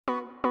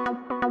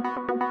In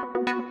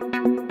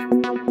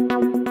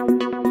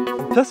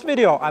this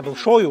video I will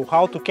show you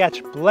how to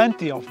catch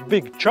plenty of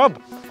big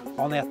chub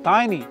on a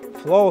tiny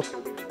float.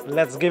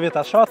 Let's give it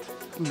a shot.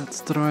 Let's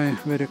try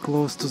very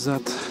close to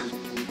that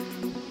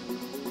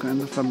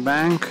kind of a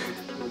bank,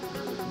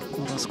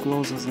 or as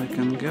close as I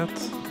can get.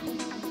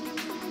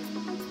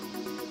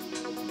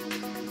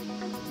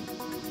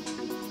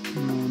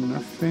 No,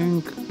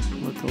 nothing.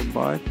 Little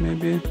bite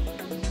maybe.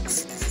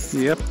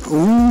 Yep.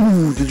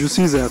 Ooh, did you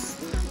see that?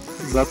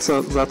 That's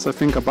I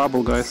think a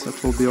bubble, guys.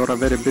 That will be or a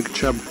very big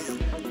chub.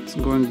 It's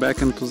going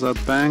back into that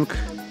bank.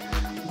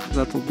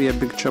 That will be a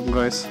big chub,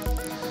 guys.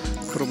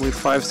 Probably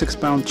 5-6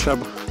 pound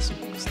chub.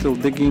 Still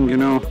digging, you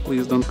know.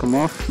 Please don't come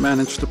off.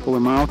 Managed to pull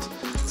him out.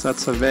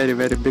 That's a very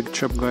big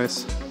chub,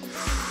 guys.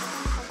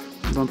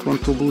 Don't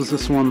want to lose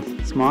this one.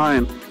 It's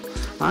mine.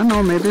 I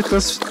know, maybe it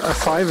is a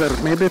fiver.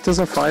 Maybe it is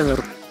a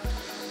fiver.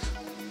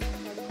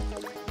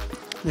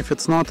 If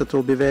it's not, it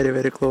will be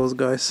very close,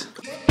 guys.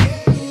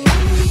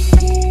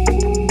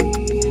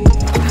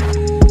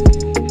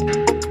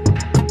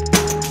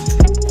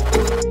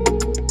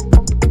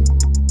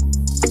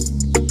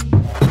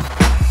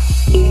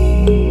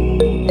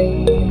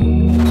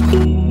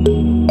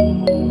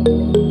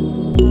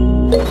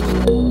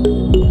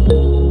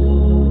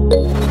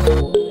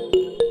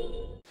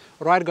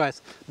 Right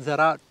guys, there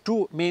are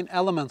two main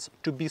elements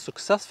to be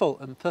successful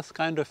in this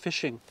kind of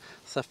fishing.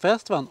 The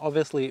first one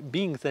obviously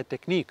being the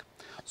technique.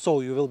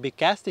 So you will be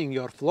casting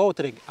your float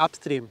rig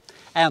upstream,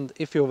 and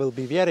if you will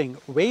be wearing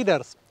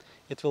waders,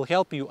 it will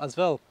help you as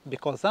well,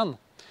 because then,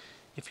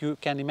 if you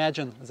can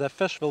imagine, the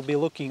fish will be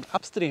looking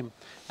upstream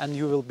and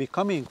you will be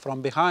coming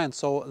from behind,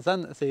 so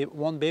then they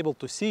won't be able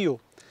to see you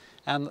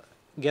and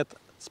get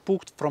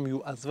spooked from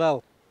you as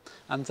well.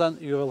 And then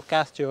you will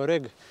cast your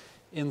rig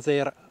in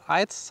their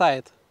right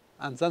side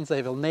and then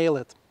they will nail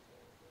it.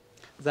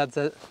 That's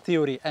the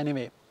theory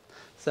anyway.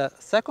 The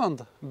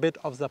second bit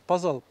of the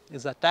puzzle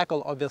is the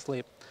tackle,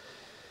 obviously.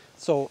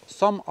 So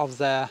some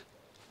parts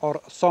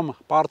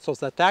of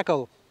the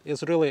tackle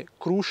is really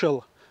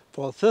crucial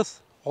for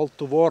this all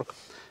to work,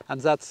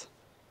 and that's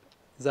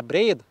the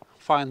braid,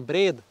 fine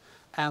braid,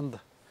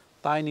 and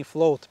tiny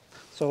float.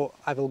 So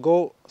I will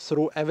go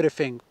through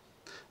everything.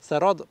 The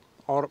rod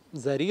or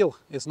the reel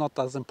is not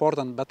as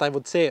important, but I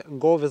would say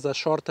go with a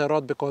shorter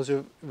rod because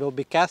you will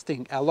be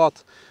casting a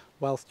lot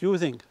whilst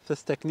using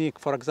this technique.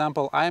 For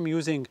example, I am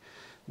using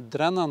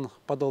Drennan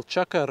paddle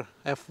chucker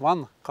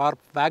F1 carp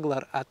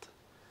waggler at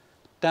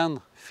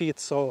 10 feet,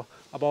 so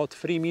about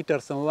 3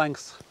 meters in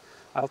length.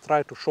 I'll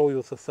try to show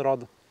you this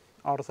rod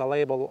or the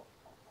label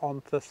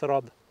on this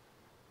rod.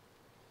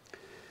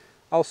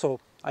 Also,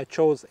 I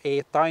chose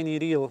a tiny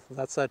reel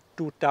that's a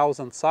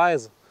 2000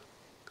 size,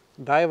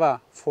 Daiwa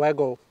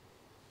Fuego.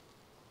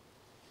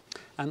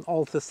 And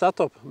all the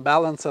setup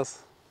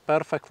balances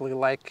perfectly,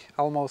 like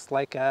almost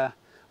like a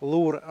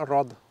lure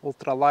rod,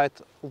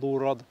 ultralight lure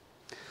rod.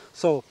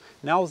 So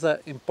now the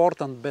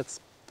important bits.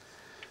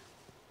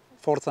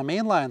 For the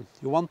main line,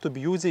 you want to be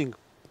using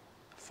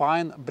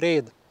fine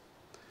braid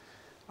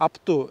up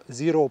to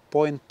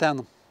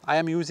 0.10. I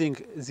am using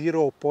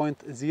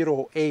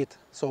 0.08,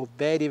 so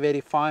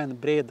very fine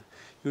braid.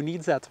 You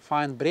need that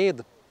fine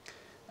braid,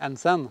 and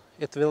then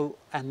it will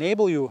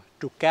enable you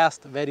to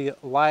cast very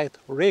light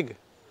rig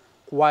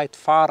quite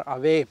far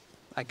away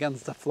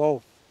against the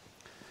flow.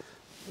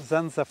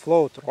 Then the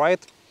float,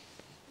 right?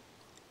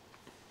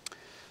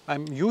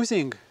 I'm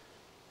using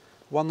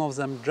one of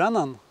them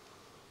Drennan.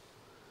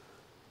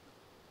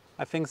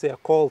 I think they are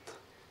called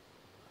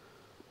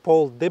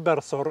pole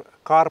dibbers or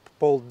carp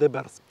pole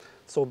dibbers.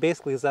 So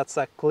basically that's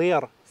a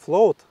clear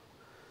float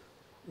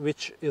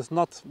which is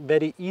not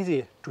very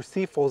easy to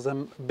see for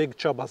them big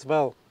chub as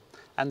well,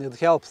 and it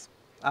helps.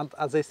 And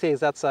as I say,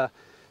 that's a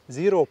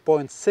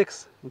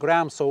 0.6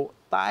 grams, so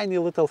tiny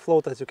little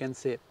float, as you can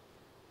see.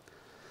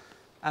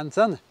 And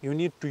then you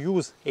need to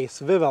use a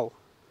swivel.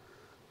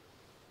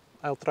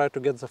 I'll try to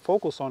get the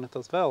focus on it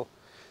as well,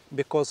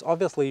 because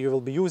obviously you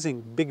will be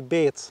using big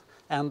baits,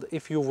 and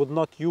if you would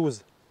not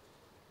use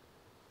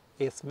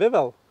a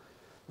swivel,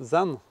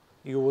 then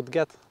you would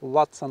get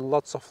lots and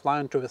lots of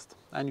line twist,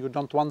 and you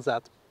don't want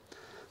that.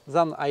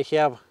 Then I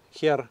have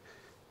here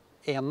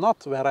a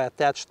knot where I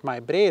attached my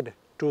braid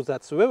to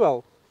that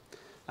swivel,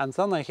 and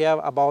then I have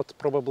about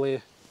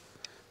probably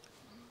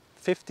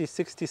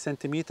 50-60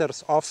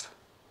 centimeters of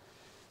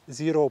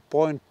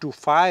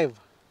 0.25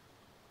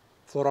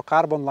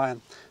 fluorocarbon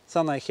line.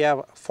 Then I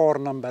have 4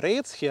 number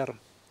 8s here.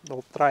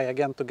 We'll try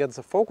again to get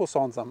the focus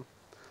on them.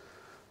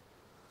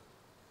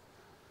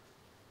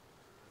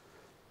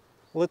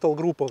 Little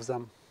group of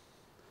them,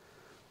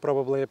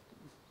 probably a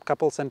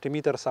couple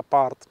centimeters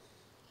apart.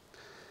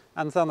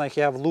 And then I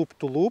have loop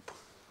to loop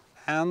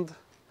and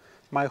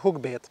my hook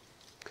bait.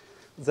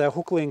 The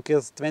hook link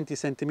is 20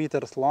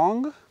 centimeters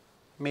long,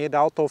 made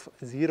out of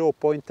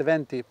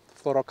 0.20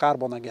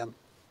 fluorocarbon again.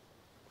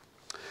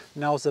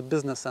 Now the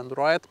business end,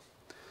 right?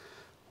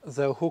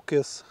 The hook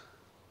is,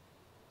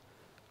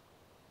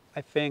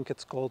 I think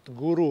it's called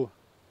Guru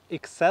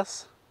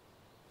XS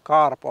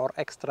carp or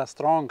extra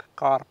strong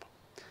carp.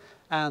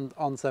 And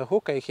on the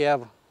hook I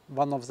have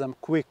one of them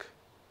quick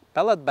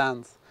pellet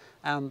bands,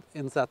 and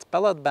in that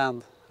pellet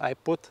band I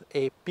put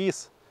a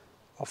piece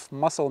of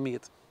muscle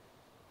meat,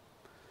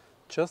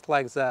 just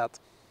like that.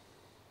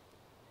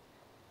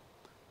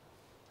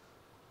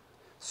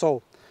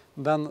 So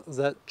when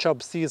the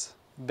chub sees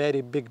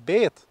very big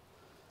bait,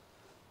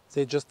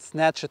 they just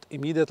snatch it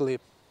immediately.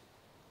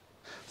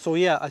 So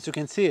yeah, as you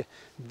can see,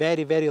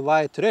 very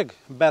light rig,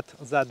 but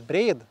that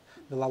braid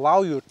will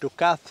allow you to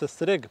cast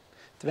this rig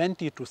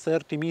 20 to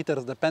 30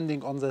 meters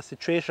depending on the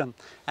situation,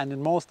 and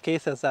in most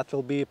cases that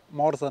will be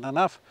more than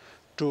enough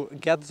to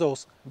get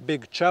those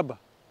big chub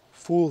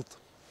fooled.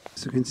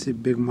 As you can see,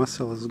 big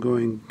mussel is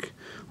going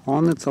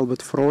on. It's a little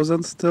bit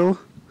frozen still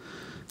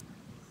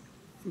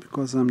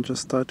because I'm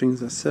just starting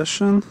the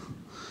session.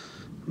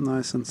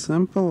 Nice and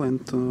simple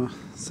into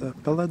the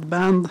pellet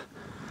band,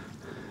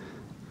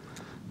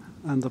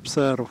 and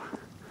observe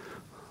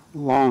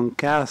long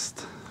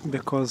cast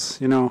because,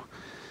 you know,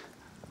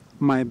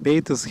 my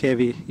bait is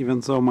heavy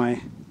even though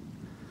my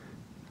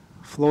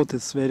float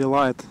is very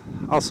light.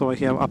 Also I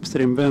have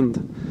upstream wind.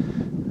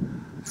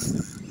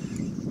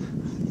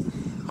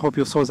 Hope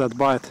you saw that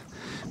bite.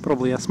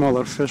 Probably a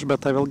smaller fish,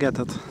 but I will get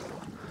it.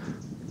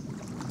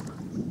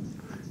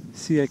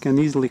 See, I can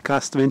easily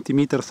cast 20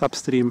 meters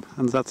upstream,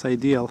 and that's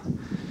ideal.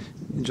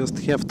 You just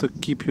have to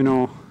keep, you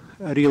know,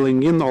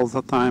 reeling in all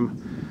the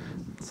time.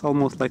 It's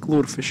almost like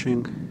lure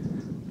fishing.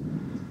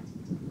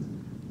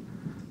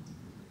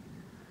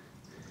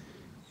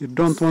 You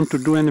don't want to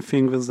do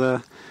anything with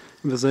the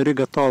rig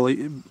at all,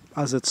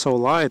 as it's so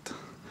light.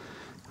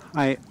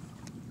 I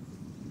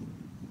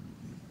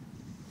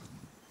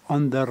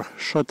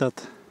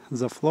undershotted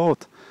the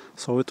float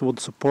so it would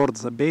support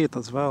the bait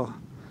as well.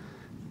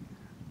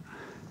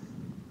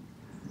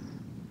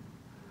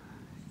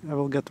 I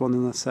will get one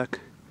in a sec.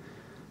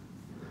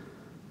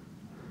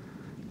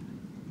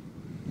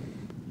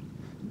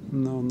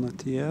 No,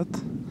 not yet.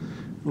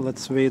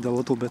 Let's wade a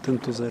little bit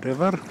into the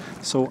river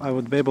so I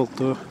would be able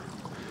to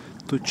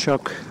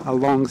chuck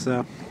along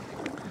the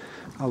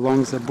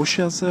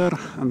bushes there,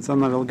 and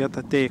then I will get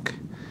a take.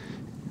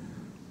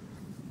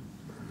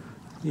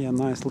 Yeah,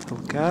 nice little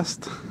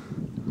cast.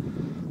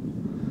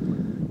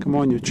 Come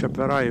on, you Chub,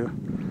 where are you?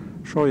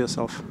 Show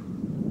yourself.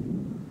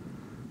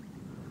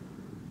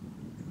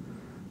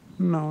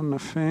 No,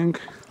 nothing.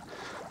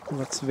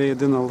 Let's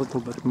wade in a little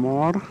bit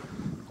more.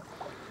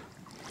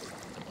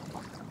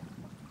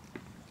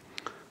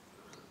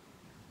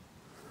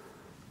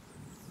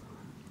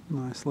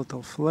 Nice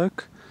little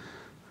flick.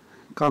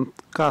 Can't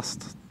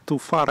cast too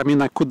far. I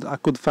mean, I could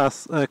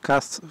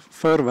cast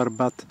further,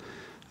 but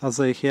as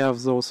I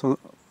have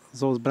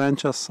those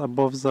branches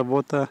above the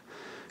water,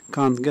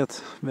 can't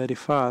get very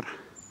far.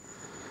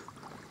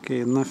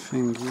 Okay,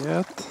 nothing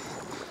yet.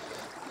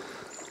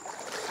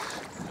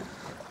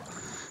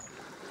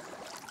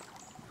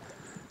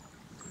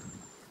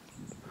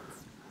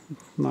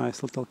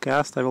 Nice little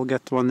cast. I will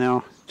get one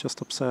now. Just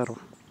observe.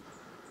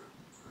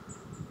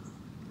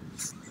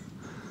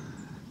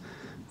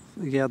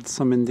 Get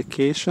some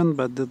indication,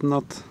 but did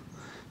not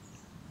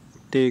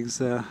take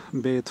the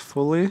bait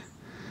fully.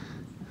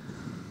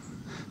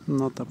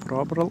 Not a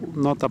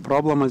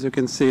problem. As you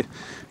can see,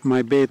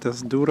 my bait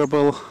is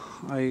durable.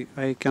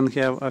 I can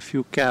have a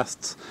few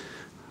casts.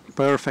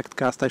 Perfect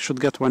cast. I should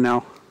get one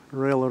now.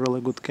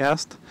 Really good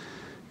cast.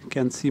 You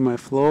can see my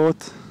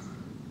float.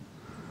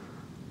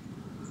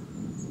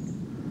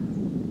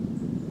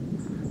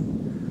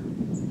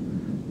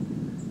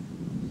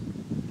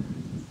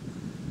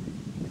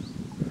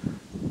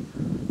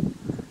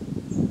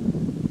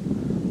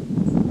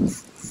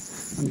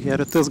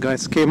 Here it is,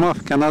 guys. Came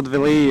off. Cannot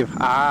believe.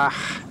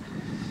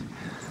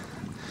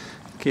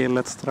 Okay,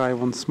 let's try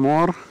once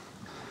more.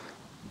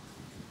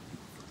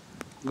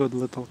 Good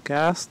little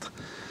cast.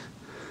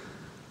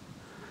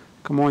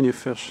 Come on, you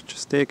fish.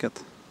 Just take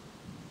it.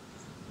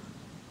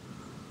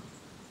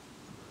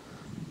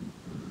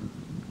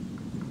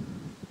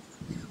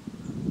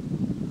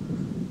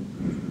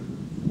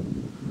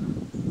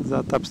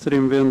 That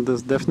upstream wind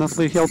is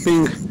definitely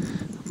helping.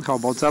 How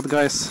about that,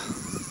 guys?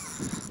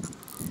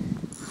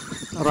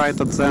 Right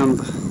at the end.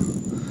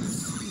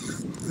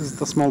 Is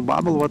it a small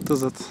bubble? What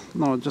is it?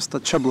 No, just a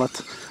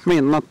chublet. I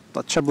mean, not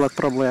a chublet,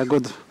 probably a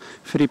good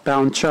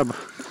 3-pound chub.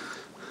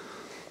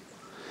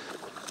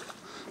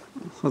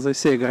 As I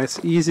say, guys,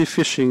 easy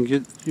fishing.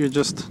 You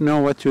just know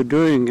what you're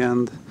doing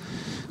and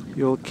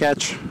you'll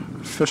catch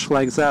fish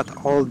like that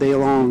all day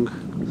long.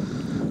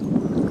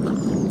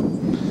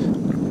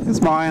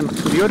 He's mine.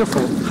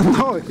 Beautiful.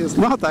 No, he's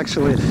not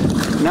actually.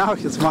 Now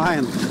he's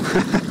mine.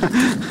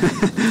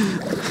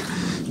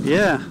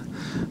 Yeah,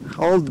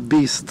 old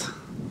beast.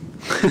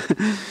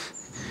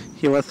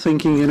 He was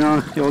thinking, you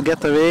know, he'll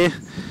get away,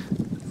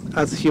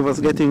 as he was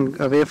getting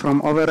away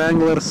from other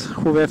anglers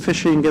who were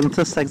fishing in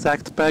this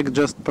exact pack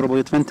just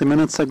probably 20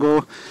 minutes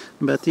ago.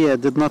 But yeah,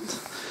 did not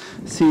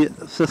see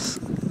this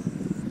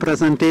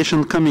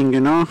presentation coming,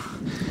 you know.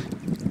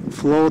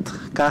 Float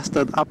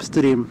casted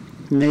upstream,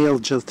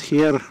 nailed just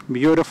here,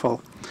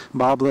 beautiful.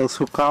 Bobblers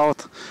hook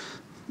out.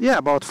 Yeah,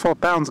 about 4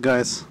 pounds,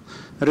 guys.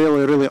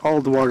 really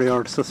old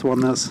warriors. This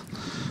one is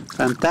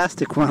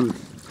fantastic one.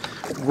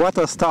 What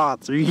a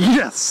start.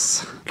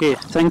 Yes. Okay,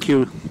 thank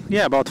you.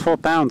 Yeah, about 4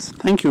 pounds.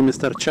 Thank you,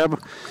 Mr. Chub.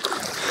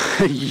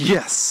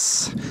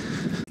 Yes.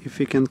 If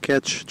we can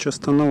catch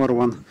just another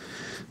one.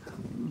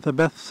 The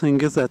best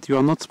thing is that you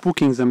are not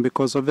spooking them,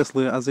 because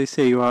obviously, as I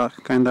say, you are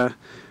kind of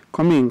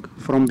coming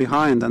from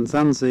behind, and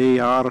then they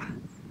are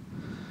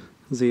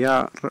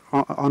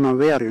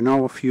unaware, you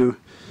know, of you.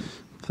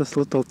 This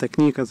little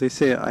technique, as I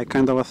say, I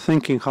kind of was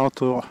thinking how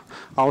to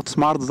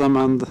outsmart them,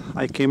 and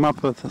I came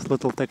up with this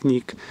little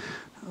technique.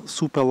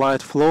 Super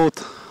light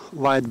float,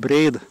 light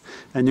braid,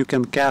 and you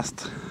can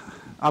cast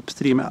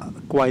upstream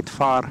quite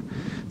far.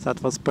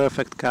 That was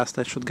perfect cast.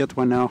 I should get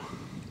one now.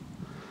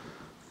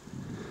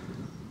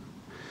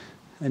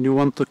 And you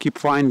want to keep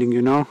finding,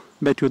 you know,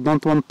 but you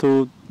don't want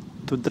to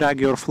drag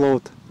your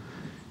float.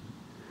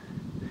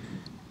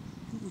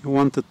 You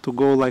want it to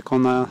go like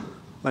on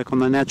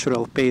a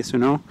natural pace, you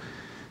know,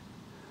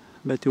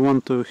 but you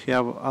want to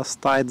have as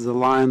tight the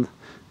line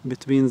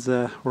between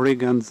the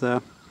rig and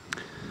the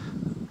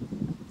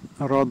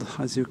rod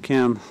as you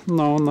can.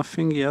 No,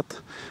 nothing yet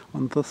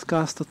on this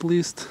cast, at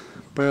least.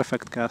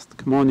 Perfect cast.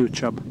 Come on, you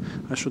Chub.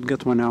 I should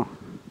get one now.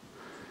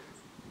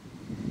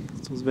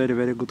 This was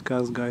very good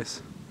cast,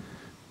 guys.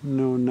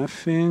 No,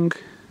 nothing.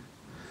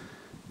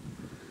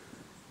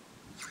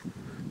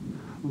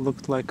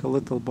 Looked like a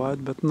little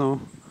bite, but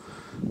no.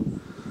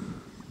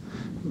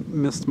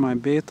 Missed my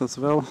bait as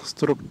well.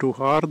 Struck too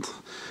hard.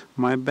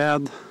 My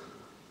bad.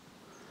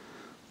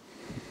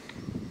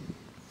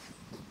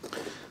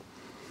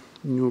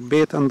 New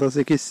bait, and as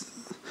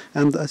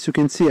you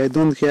can see, I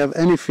don't have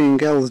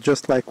anything else,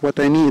 just like what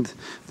I need.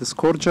 The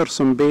scourger,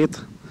 some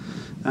bait,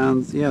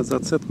 and yeah,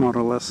 that's it more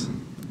or less.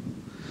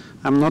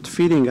 I'm not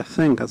feeding a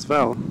thing as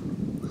well.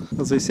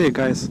 As I say,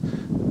 guys,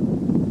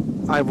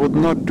 I would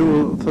not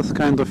do this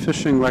kind of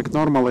fishing like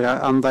normally,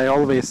 and I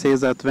always say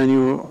that when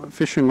you're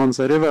fishing on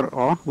the river,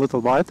 oh,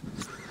 little bite,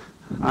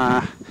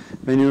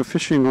 when you're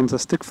fishing on the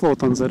stick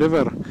float on the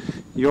river,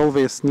 you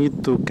always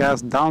need to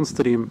cast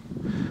downstream.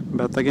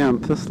 But again,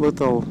 this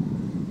little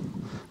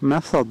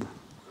method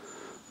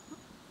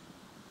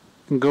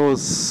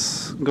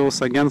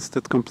goes against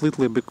it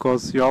completely,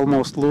 because you're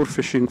almost lure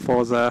fishing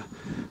for the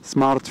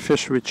smart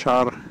fish, which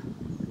are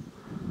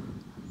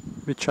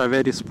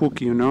very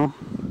spooky, you know,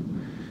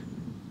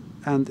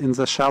 and in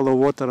the shallow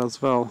water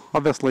as well.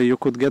 Obviously you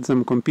could get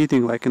them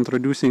competing, like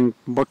introducing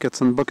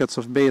buckets and buckets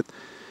of bait,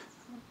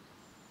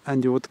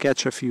 and you would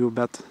catch a few,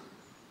 but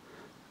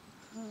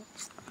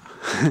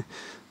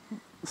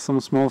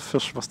some small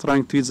fish was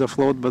trying to eat the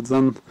float, but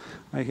then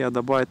I had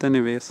a bite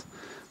anyways.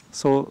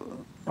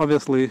 So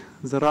obviously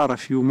there are a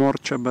few more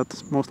Chub,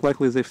 but most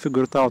likely they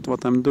figured out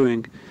what I'm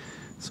doing.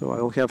 So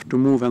I'll have to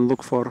move and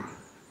look for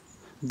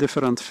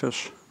different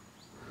fish.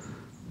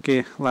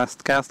 Okay,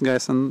 last cast,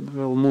 guys, and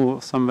we'll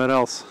move somewhere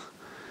else.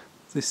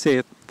 They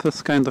say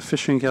this kind of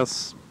fishing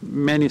has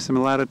many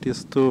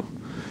similarities to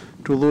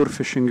lure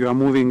fishing. You are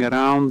moving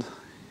around,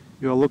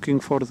 you are looking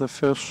for the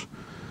fish,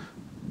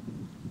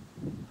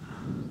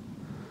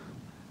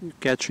 you're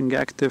catching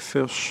active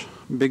fish,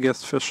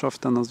 biggest fish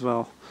often as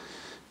well.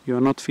 You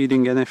are not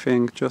feeding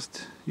anything,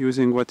 just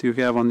using what you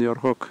have on your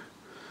hook.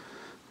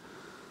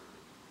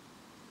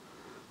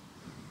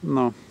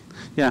 No.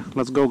 Yeah,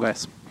 let's go,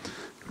 guys.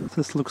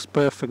 This looks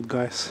perfect,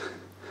 guys.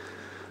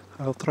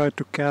 I'll try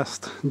to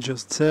cast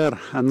just there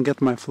and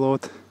get my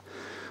float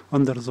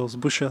under those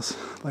bushes.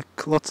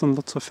 Like lots and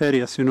lots of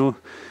areas, you know,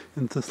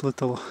 in this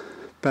little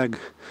peg,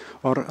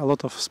 or a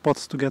lot of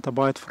spots to get a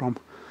bite from.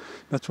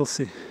 But we'll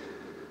see.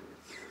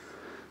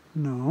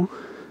 No.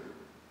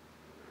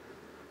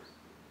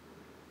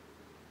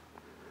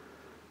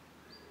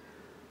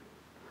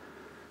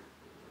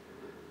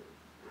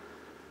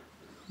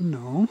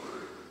 No.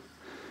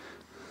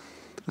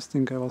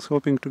 Interesting, I was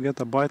hoping to get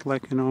a bite,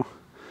 like, you know,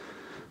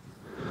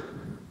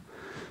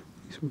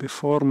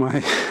 before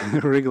my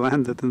rig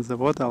landed in the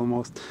water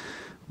almost,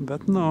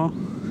 but no.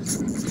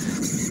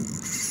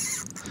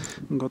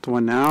 Got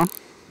one now.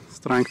 He's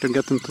trying to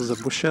get into the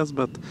bushes,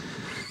 but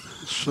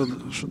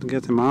should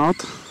get him out.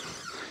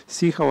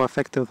 See how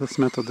effective this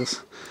method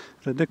is.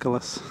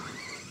 Ridiculous.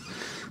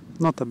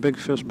 Not a big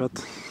fish, but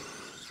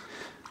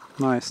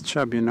nice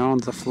Chub, you know, on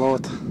the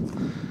float.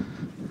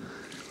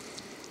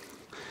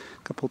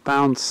 Couple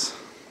pounds.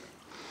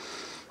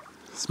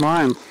 It's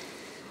mine.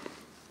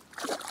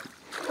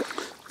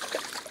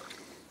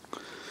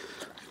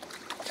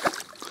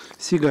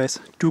 See, guys,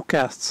 2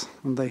 casts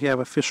and I have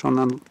a fish on,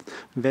 and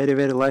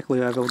very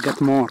likely I will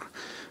get more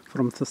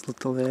from this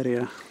little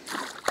area.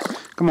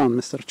 Come on,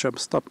 Mr. Chub,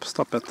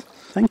 stop it.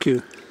 Thank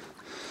you.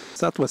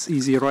 That was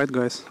easy, right,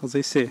 guys? As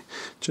I say,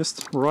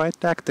 just right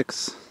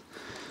tactics.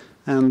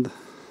 And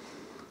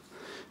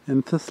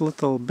in this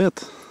little bit,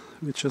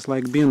 which is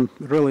like being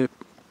really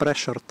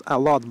pressured a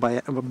lot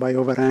by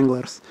over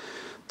anglers,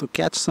 to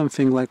catch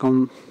something like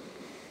on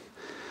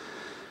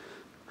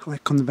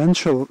like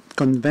conventional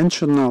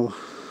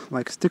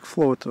like stick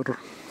float or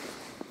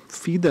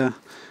feeder,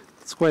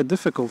 it's quite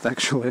difficult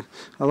actually.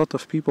 A lot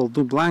of people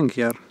do blank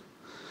here,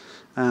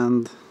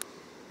 and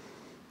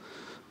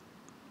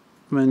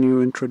when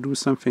you introduce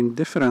something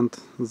different,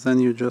 then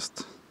you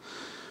just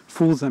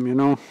fool them, you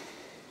know.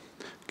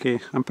 Okay,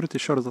 I'm pretty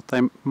sure that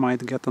I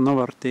might get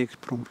another take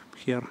from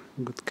here.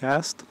 Good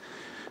cast.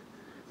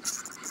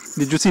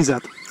 Did you see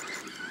that?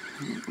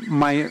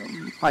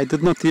 I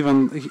did not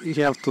even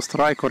have to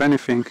strike or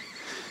anything.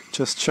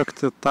 Just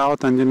chucked it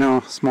out and, you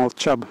know, small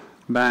chub.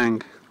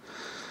 Bang.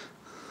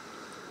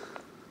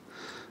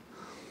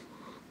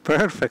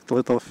 Perfect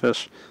little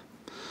fish.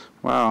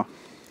 Wow.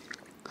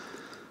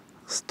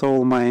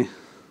 Stole my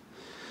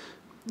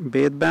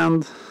bait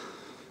band.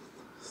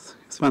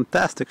 It's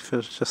fantastic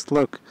fish, just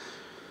look.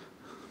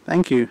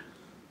 Thank you.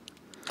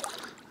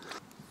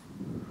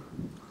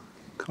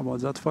 How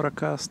about that for a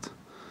cast?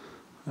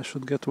 I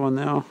should get one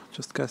now,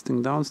 just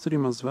casting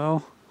downstream as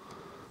well.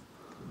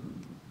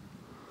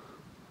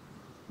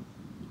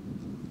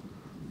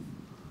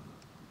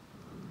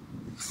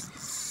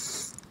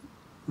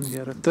 And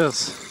here it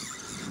is.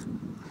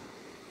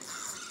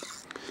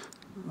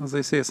 As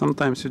I say,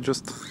 sometimes you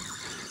just,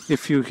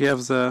 if you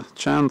have the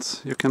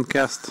chance, you can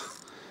cast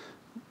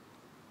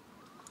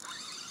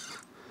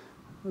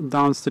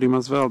downstream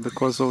as well,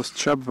 because those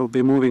chub will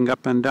be moving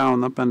up and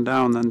down,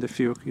 and if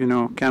you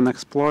can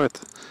exploit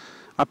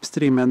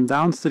upstream and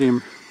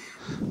downstream,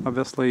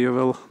 obviously you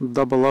will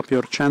double up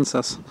your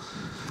chances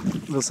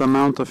with the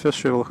amount of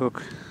fish you will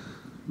hook.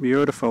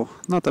 Beautiful.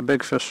 Not a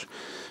big fish,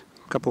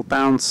 couple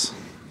pounds.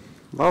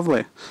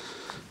 Lovely.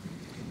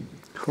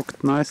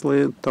 Hooked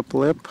nicely, top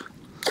lip.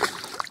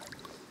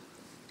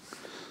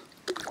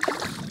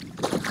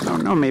 I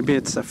don't know, maybe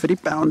it's a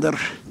 3-pounder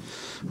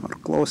or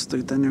close to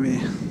it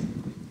anyway.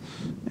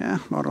 Yeah,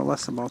 more or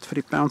less about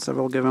 3 pounds I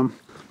will give him.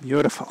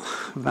 Beautiful.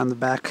 Went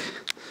back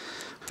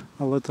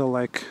a little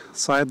like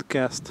side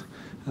cast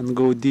and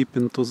go deep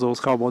into those.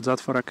 How about that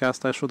for a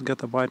cast? I should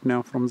get a bite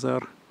now from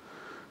there.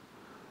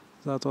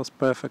 That was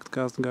perfect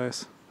cast,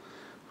 guys.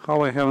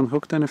 How I haven't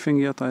hooked anything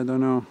yet, I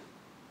don't know.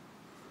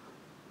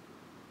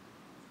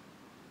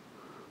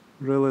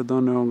 Really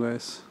don't know,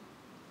 guys.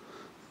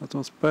 That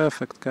was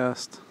perfect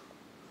cast.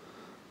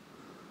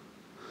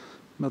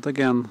 But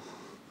again,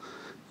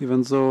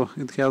 even though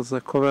it has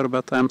a cover,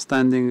 but I'm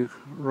standing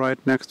right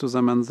next to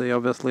them, and they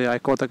obviously, I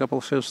caught a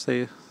couple fish,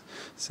 they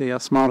a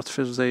smart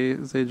fish,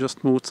 they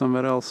just moved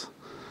somewhere else.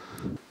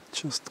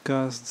 Just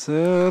cast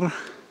there.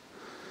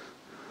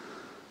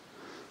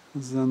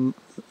 Then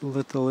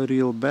little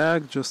reel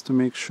back, just to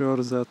make sure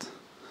that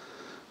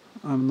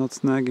I'm not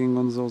snagging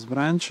on those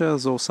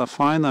branches. Those are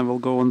fine, I will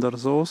go under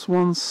those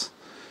ones,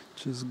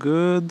 which is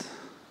good.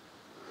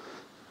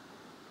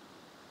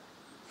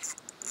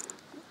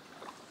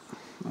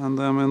 And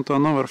I'm into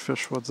another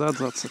fish. What's that?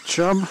 That's a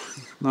chub.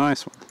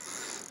 Nice one.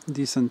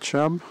 Decent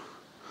chub.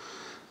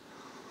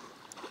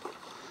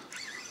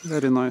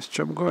 Very nice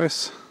chub,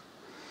 guys.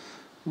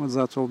 What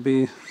that will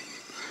be?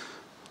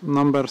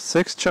 Number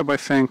 6 chub, I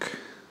think.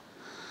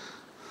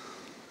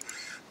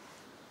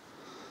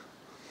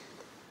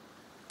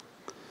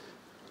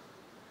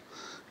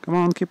 Come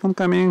on, keep on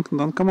coming.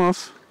 Don't come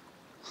off.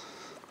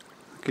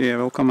 Okay, I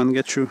will come and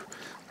get you.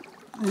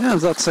 Yeah,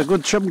 that's a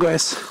good chub,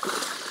 guys.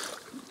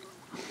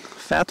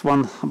 Fat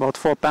one, about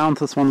 4 pounds.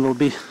 This one will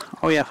be.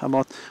 Oh yeah,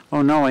 about.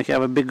 Oh no, I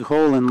have a big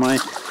hole in my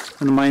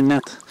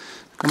net.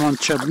 Come on,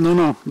 chub.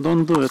 No,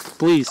 don't do it,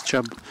 please,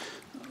 chub.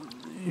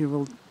 You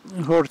will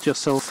hurt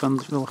yourself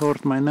and will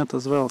hurt my net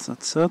as well.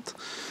 That's it.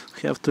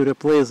 Have to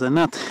replace the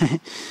net.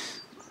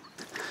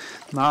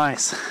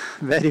 Nice,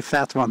 very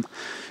fat one.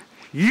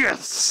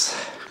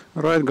 Yes.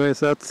 Right,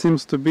 guys, that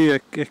seems to be a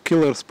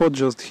killer spot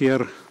just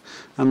here,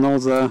 and all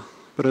the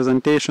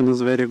presentation is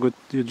very good.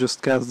 You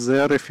just cast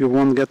there if you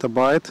won't get a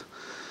bite,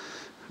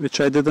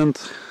 which I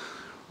didn't,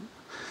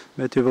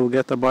 but you will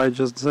get a bite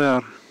just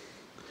there.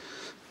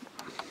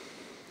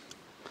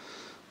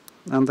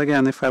 And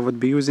again, if I would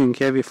be using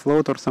heavy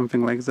float or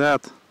something like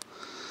that,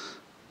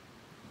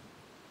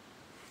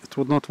 it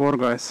would not work,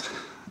 guys.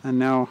 And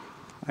now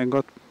I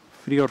got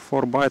 3 or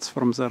 4 bites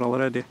from there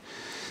already.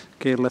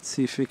 Okay, let's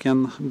see if we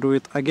can do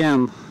it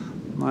again.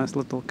 Nice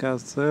little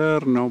cast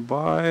there, no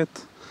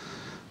bite.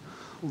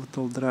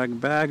 Little drag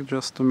back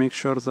just to make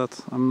sure that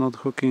I'm not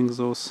hooking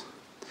those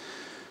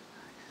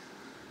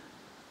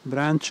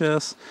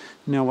branches.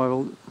 Now I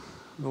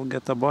will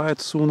get a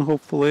bite soon,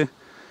 hopefully.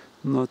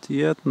 Not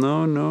yet.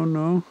 No,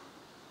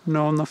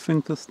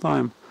 nothing this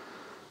time.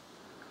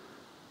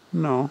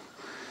 No,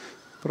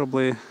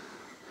 probably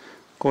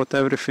caught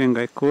everything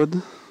I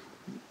could,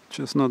 which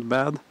is not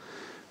bad.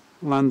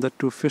 Landed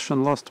 2 fish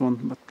and lost one,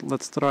 but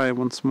let's try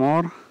once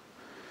more.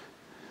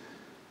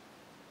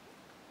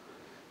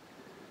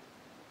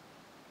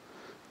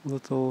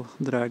 Little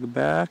drag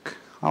back,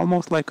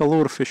 almost like a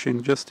lure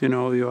fishing, just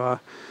you are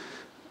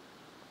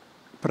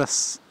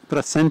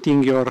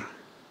presenting your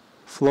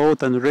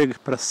float and rig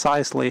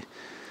precisely,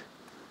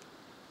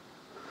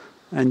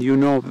 and you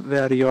know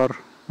where your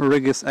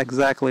rig is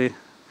exactly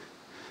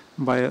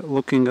by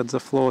looking at the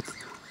float.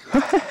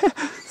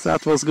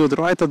 That was good,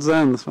 right at the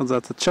end. What's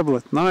that? A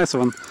chublet, nice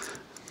one.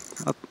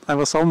 I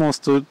was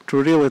almost to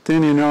reel it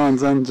in, you know, and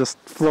then just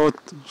float,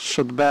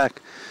 shoot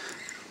back.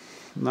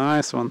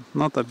 Nice one,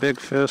 not a big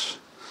fish.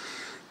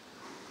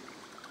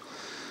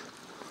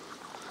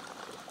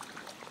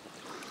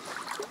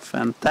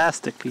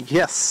 Fantastic,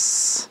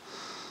 yes!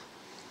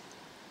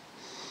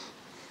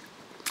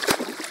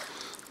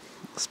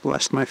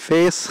 Splashed my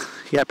face,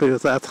 happy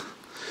with that.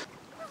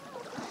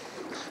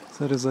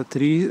 There is a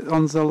tree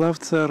on the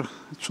left there,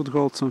 it should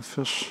hold some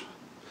fish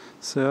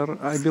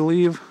there, I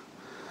believe.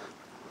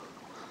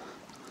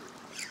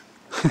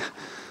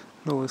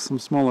 Really some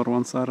smaller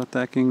ones are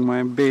attacking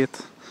my bait.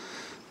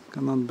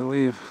 Cannot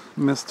believe,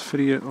 missed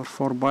 3 or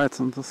 4 bites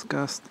on this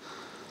cast.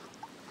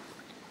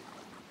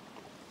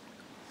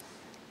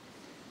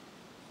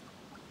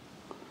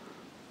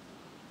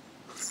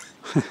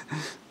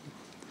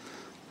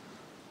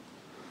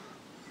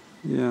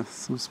 Yeah,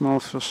 some small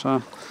fish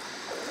are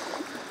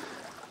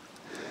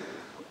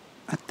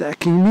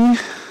attacking me.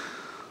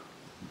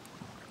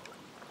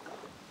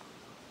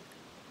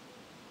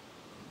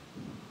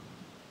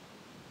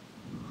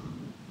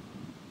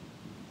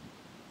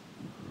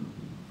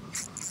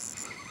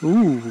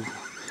 Ooh,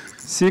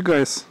 see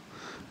guys,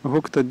 I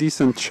hooked a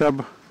decent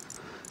chub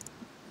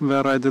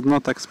where I did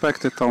not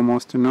expect it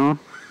almost, you know.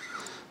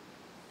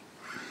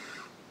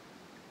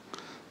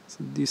 It's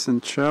a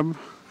decent chub.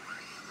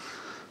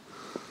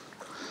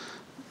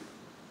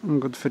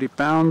 Good 3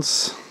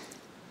 pounds.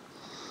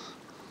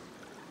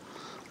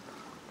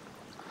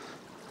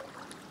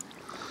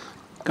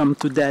 Come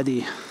to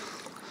daddy.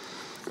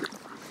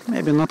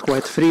 Maybe not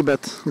quite 3,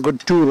 but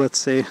good 2, let's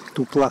say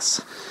 2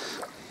 plus.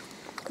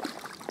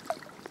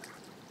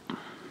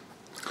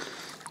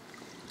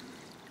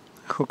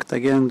 Hooked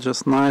again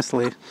just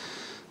nicely.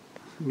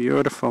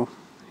 Beautiful.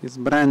 It's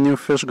brand new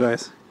fish,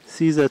 guys.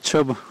 See that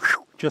chub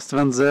just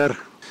went there.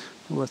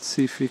 Let's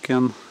see if we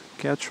can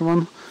catch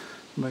one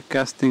by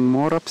casting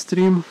more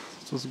upstream.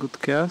 It was a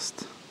good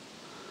cast.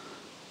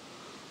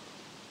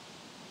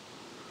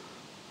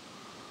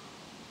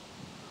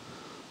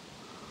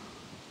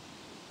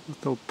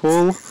 Little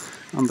pull,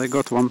 and I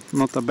got one.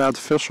 Not a bad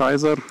fish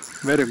either.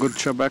 Very good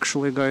chub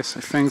actually, guys.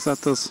 I think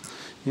that is,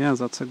 yeah,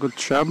 that's a good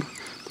chub.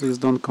 Please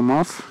don't come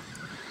off.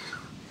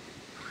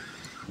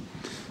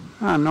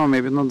 Ah, no,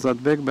 maybe not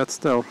that big, but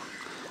still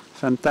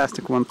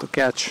fantastic one to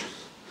catch.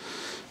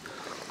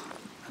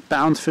 A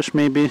pound fish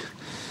maybe.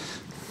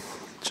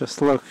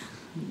 Just look,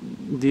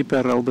 deeper,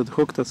 a little bit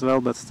hooked as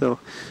well, but still,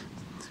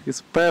 he's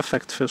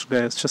perfect fish,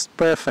 guys, just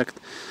perfect.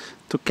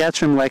 To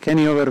catch him like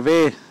any other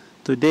way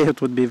today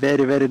it would be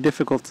very, very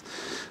difficult.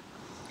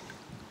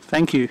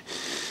 Thank you.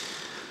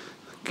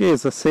 Okay,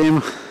 it's the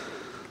same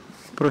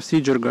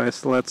procedure,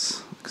 guys.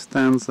 Let's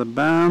extend the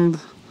band.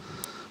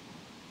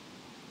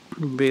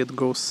 Bait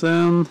goes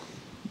in.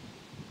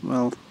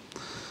 Well,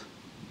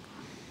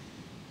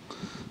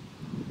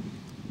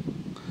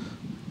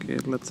 okay,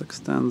 let's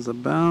extend the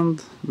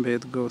band.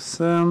 Bait goes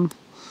in.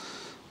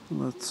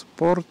 Let's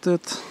support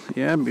it.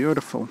 Yeah,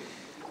 beautiful.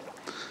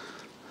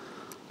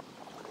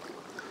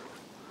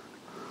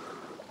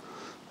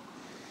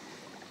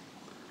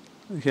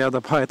 He had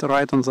a bite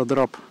right on the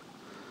drop.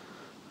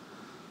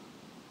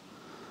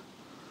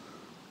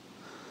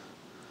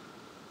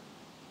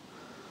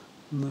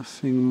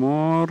 Nothing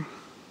more.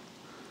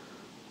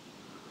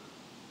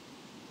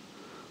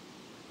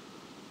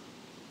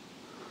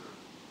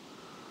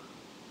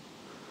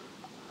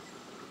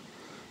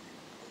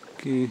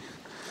 Okay,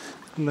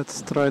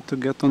 let's try to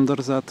get under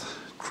that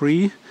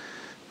tree.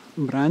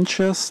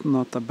 Branches,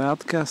 not a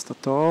bad cast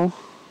at all.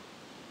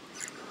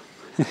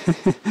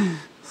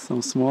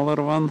 Some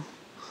smaller one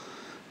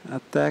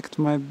attacked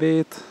my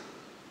bait.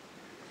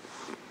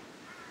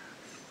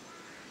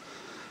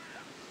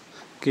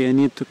 Okay, I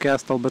need to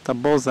cast a little bit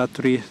above that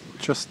tree,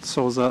 just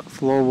so the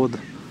flow would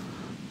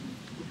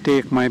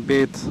take my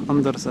bait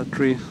under the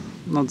tree.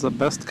 Not the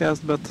best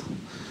cast, but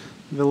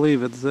we'll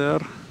leave it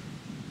there.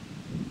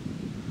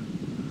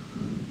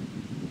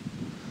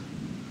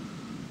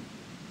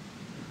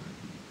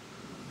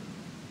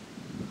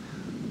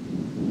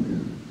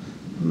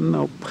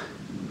 Nope.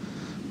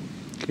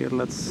 Okay,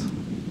 let's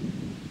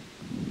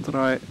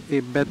try a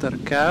better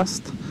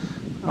cast.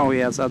 Oh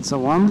yeah, that's the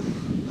one.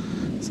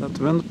 That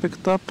wind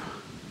picked up.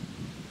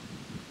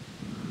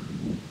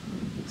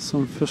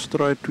 Some fish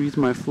tried to eat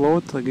my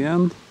float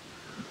again.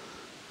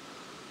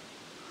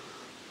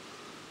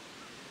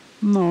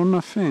 No,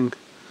 nothing.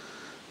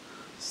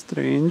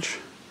 Strange.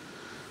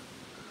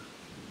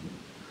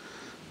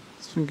 I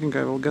was thinking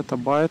I will get a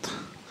bite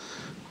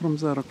from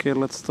there. Okay,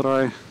 let's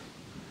try.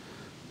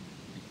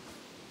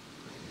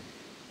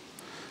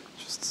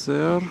 Just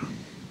there.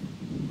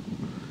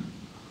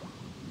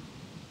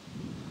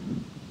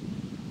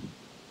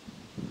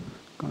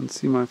 Can't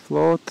see my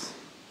float.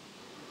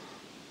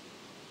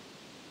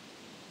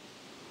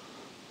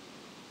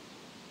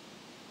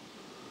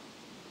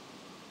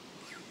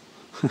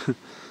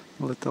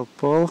 Little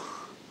pull.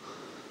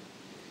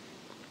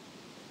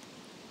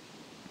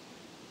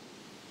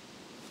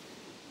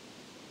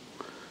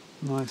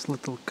 Nice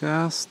little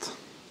cast.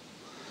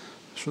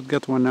 Should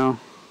get one now.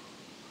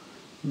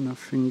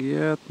 Nothing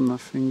yet,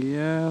 nothing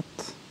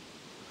yet.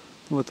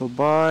 Little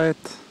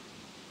bite.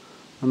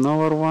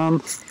 Another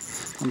one.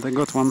 And I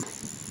got one.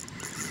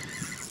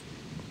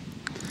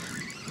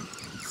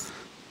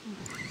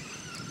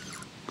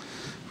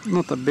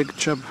 Not a big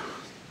chub.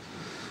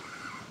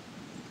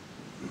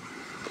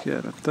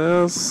 Here it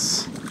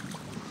is.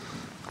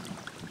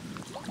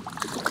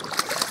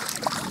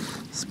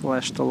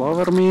 Splashed all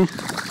over me.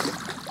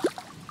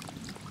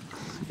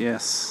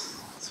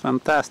 Yes, it's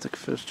fantastic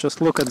fish.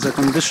 Just look at the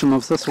condition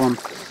of this one.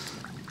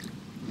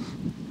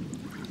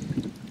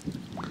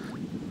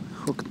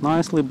 Hooked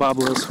nicely,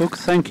 Bubbler's hooked.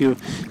 Thank you.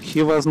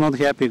 He was not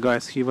happy,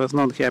 guys. He was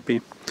not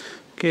happy.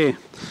 Okay,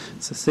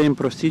 it's the same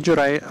procedure.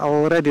 I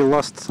already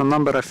lost the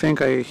number. I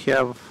think I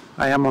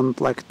am on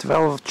like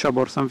 12 chub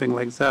or something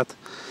like that.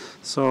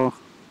 So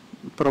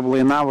probably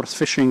an hour's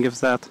fishing if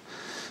that,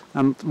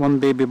 and one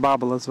baby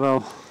bubble as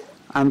well.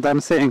 And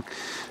I'm saying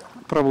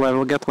probably I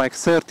will get like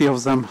 30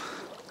 of them,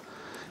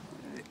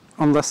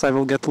 unless I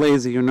will get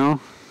lazy, you know.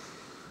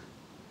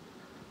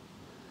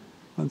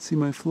 Can't see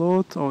my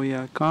float. Oh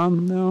yeah, I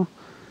can't now.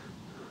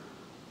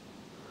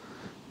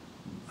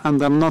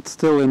 And I'm not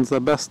still in the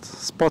best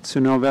spots,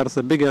 you know, where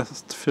the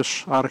biggest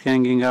fish are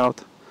hanging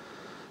out.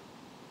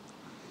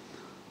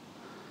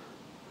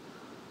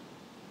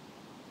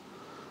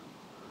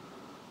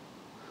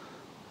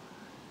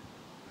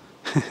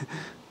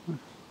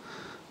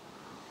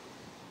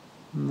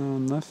 No,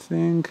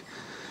 nothing.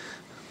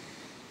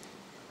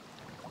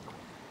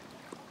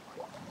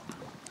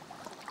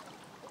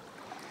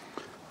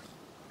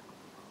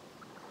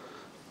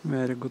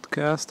 Very good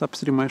cast.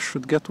 Upstream I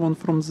should get one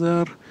from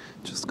there.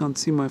 Just can't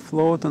see my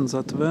float and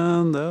that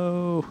wind.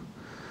 Oh.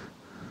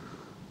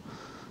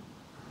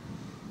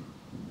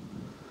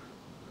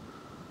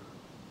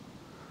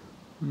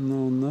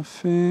 No,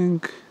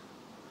 nothing.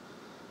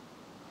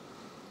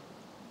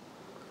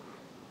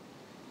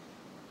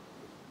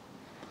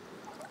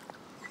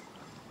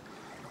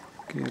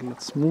 Okay,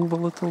 let's move a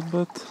little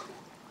bit.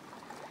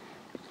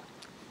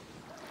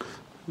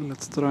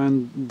 Let's try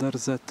under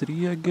the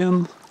tree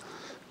again.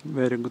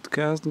 Very good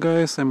cast,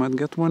 guys. I might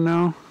get one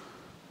now.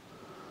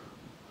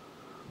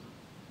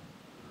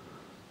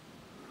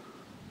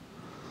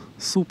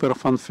 Super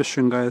fun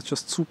fishing, guys.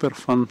 Just super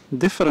fun.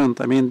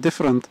 Different. I mean,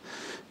 different.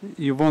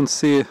 You won't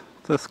see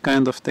this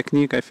kind of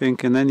technique, I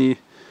think, in any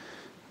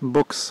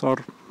books or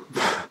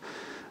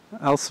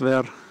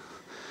elsewhere.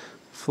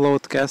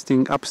 Float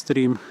casting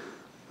upstream.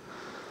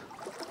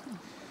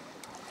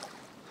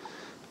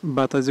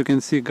 But as you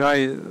can see,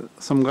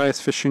 some guys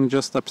fishing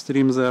just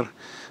upstream there.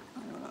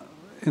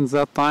 In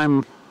that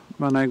time,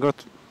 when I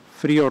got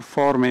 3 or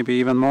 4, maybe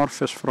even more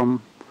fish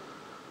from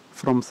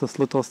this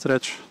little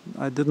stretch,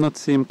 I did not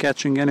see him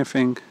catching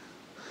anything.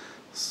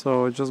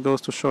 So it just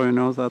goes to show, you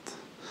know, that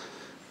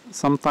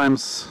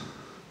sometimes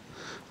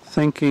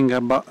thinking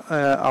about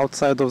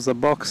outside of the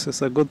box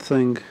is a good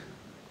thing.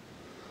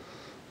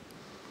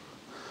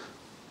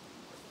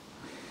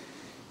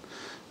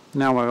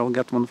 Now I will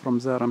get one from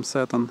there, I'm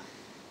certain.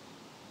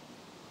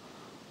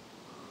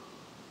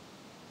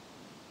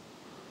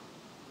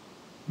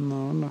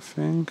 No,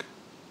 nothing.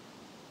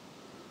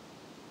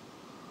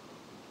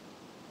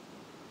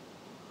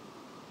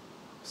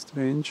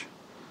 Strange.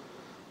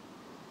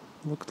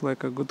 Looked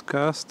like a good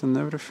cast and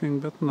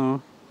everything, but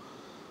no.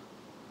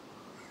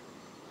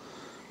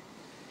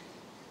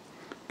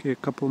 Okay, a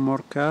couple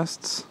more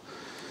casts.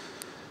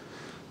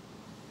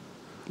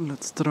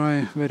 Let's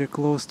try very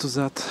close to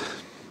that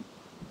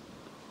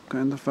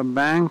kind of a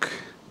bank,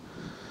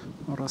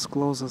 or as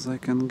close as I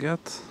can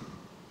get.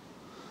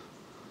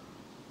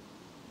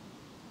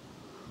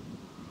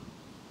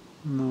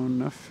 No,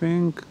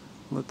 nothing.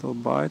 Little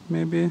bite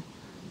maybe.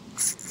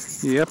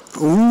 Yep.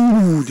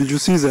 Ooh, did you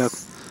see that?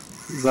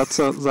 That's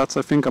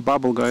I think a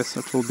bubble, guys.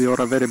 That will be, or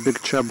a very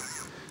big chub.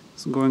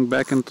 It's going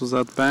back into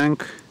that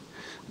bank.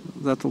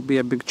 That will be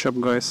a big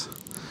chub, guys.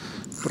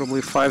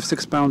 Probably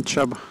 5-6 pound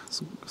chub.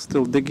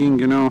 Still digging,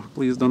 you know.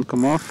 Please don't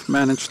come off.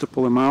 Managed to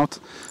pull him out.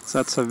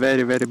 That's a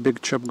very, very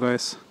big chub,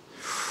 guys.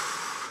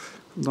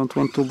 Don't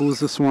want to lose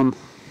this one.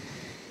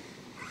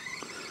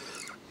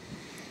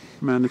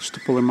 Managed to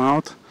pull him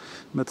out.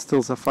 But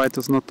still the fight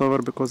is not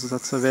over because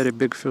that's a very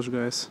big fish,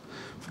 guys.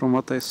 From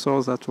what I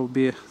saw, that will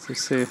be, they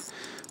say,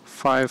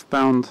 5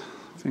 pound,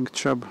 I think,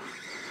 chub.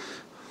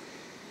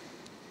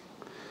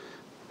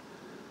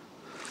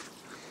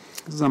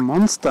 It's a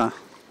monster.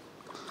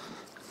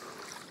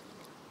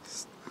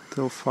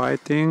 Still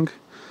fighting.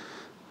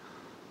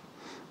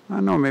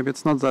 I know, maybe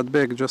it's not that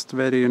big, just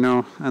very, you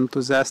know,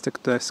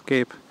 enthusiastic to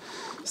escape.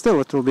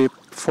 Still, it will be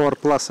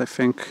 4+, I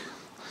think.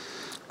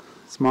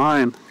 It's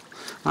mine.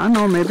 I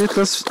know, maybe it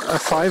is a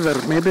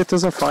 5er. Maybe it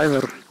is a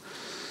 5er.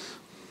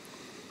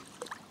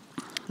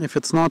 If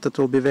it's not, it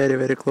will be very,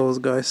 very close,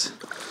 guys.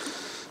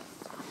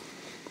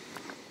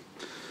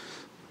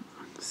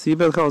 See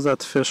how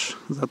that fish,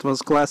 that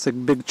was classic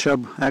big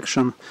chub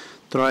action.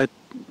 Tried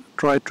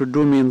to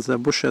do me in the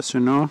bushes, you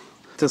know.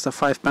 It is a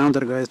 5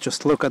 pounder, guys.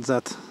 Just look at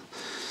that.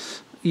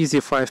 Easy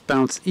 5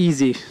 pounds,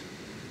 easy.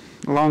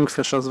 Long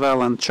fish as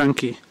well and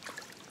chunky.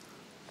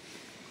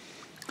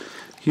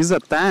 He's a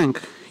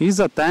tank. He's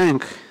a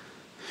tank.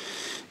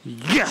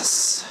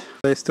 Yes!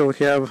 I still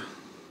have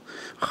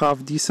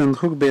half decent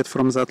hook bait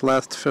from that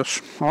last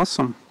fish.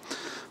 Awesome.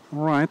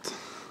 Alright.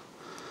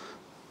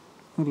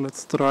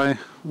 Let's try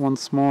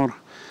once more.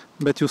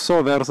 But you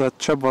saw where that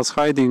chub was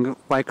hiding,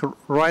 like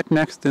right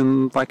next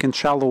in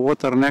shallow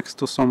water next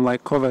to some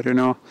like cover, you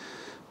know.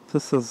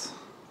 This is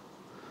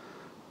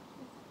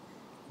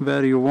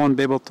where you won't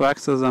be able to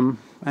access them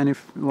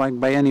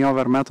by any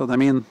other method. I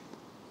mean,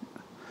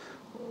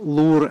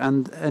 lure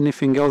and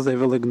anything else they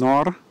will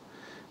ignore,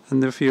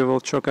 and if you will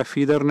chuck a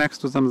feeder next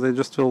to them, they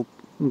just will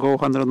go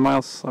 100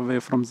 miles away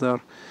from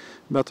there.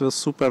 But with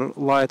super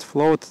light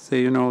float,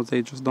 they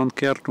just don't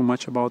care too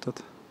much about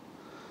it.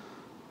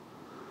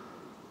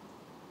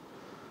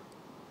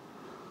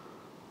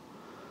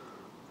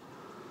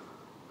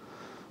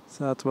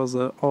 That was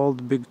an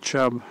old big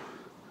chub.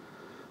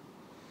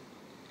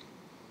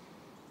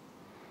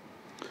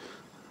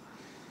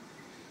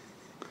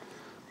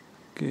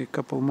 Okay, a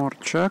couple more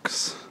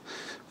checks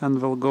and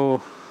we'll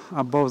go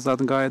above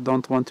that guy. I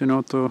don't want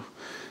to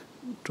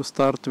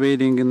start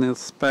wading in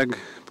his peg.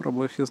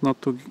 Probably he's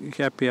not too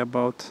happy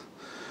about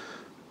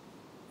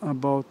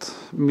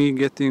me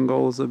getting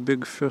all the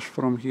big fish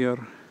from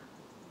here.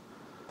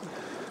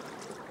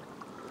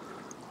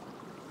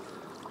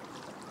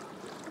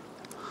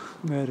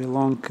 Very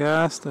long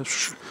cast.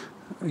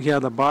 He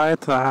had a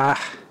bite.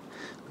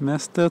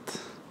 Missed it.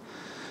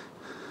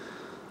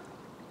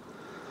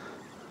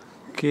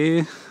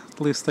 Okay,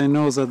 at least I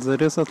know that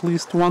there is at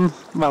least one.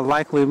 Well,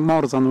 likely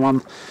more than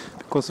one,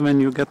 because when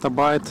you get a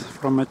bite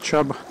from a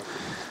chub,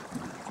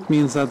 it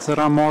means that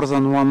there are more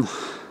than one.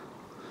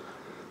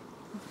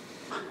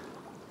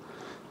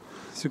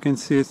 As you can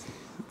see,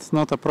 it's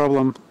not a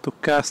problem to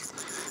cast.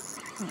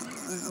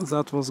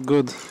 That was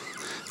good.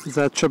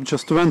 That chub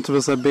just went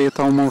with a bait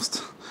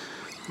almost.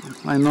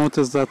 I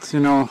noticed that,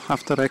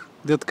 after I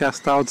did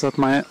cast out, that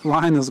my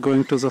line is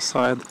going to the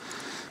side.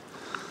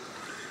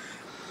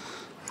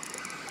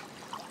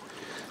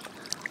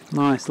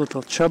 Nice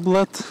little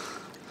chublet.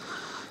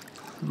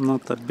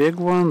 Not a big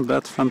one,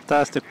 but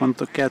fantastic one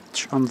to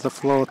catch on the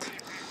float.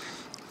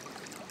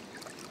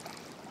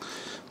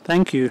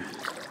 Thank you.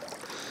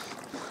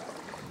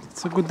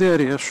 It's a good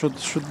area.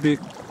 Should be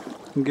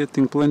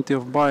getting plenty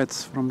of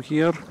bites from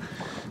here.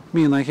 I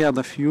mean, I had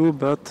a few,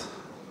 but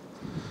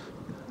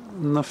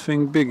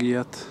nothing big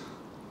yet.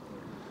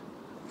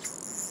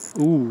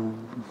 Ooh,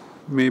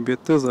 maybe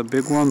it is a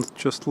big one.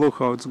 Just look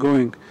how it's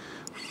going.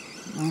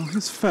 Oh,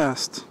 he's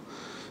fast.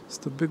 It's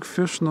the big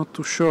fish, not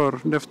too sure.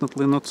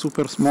 Definitely not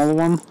super small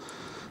one.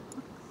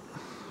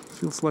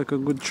 Feels like a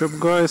good chub,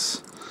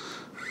 guys.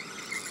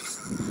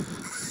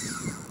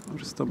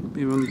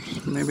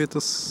 Maybe it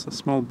is a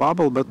small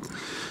bobble, but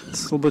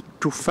it's a little bit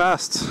too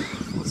fast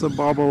for the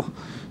bobble.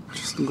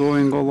 Just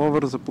going all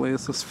over the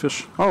place, this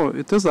fish. Oh,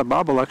 it is a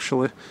bobble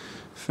actually, I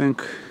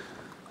think.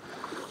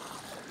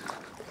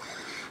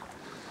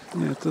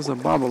 Yeah, it is a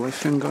bobble, I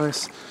think,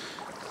 guys.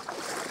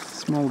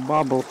 Small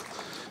bobble.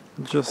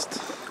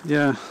 Just,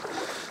 yeah,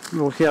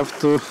 we'll have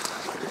to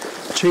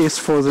chase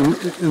for them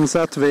in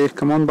that way.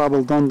 Come on,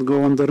 bobble, don't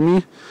go under me.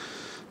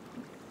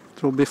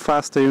 It will be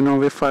faster,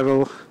 if I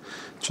will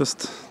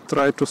just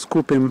try to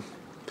scoop him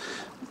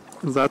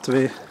that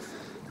way.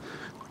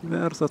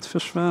 Where that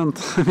fish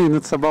went? I mean,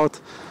 it's about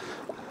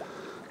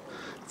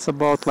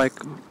like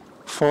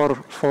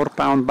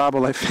 4-pound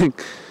bobble, I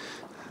think.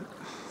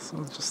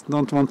 So just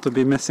don't want to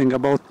be messing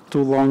about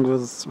too long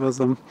with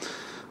them.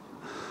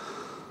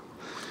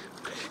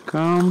 Here he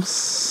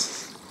comes.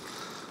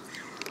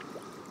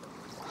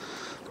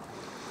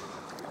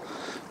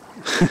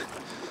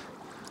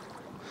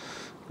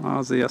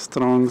 Oh, they are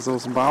strong,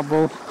 those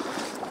bobble.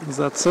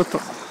 That's it.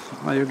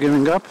 Are you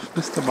giving up,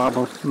 Mr.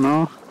 Bobble?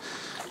 No?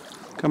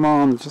 Come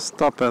on, just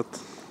stop it.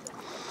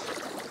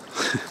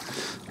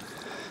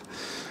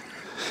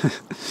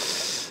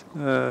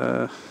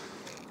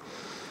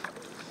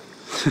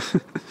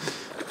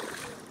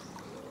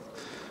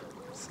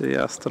 See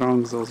how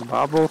strong those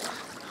bobble.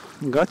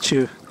 Got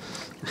you.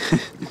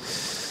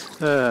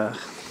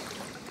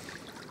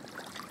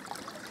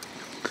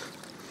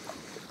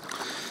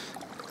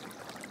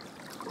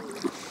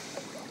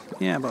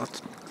 Yeah,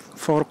 about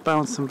 4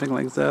 pounds, something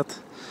like that.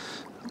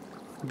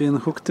 Been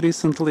hooked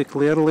recently,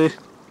 clearly.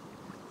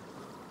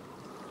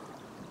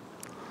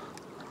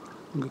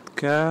 Good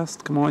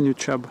cast. Come on, you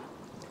chub.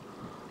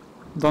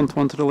 Don't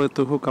want really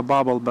to hook a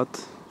bobble,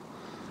 but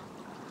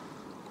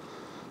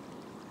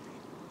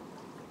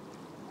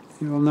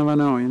you will never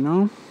know, I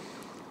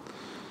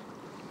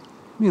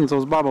mean,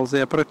 those bobbles,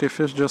 they are pretty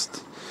fish,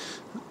 just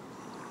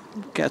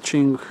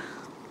catching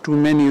too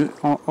many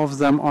of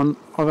them on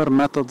other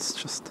methods,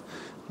 just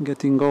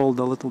getting old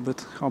a little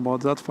bit. How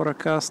about that for a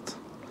cast?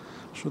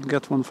 Should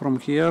get one from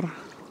here.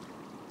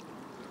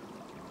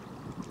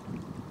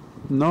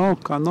 No,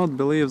 cannot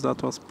believe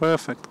that was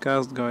perfect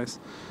cast, guys.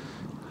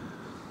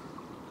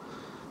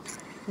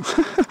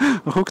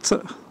 Hooked.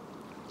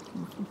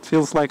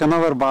 Feels like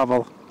another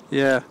bobble.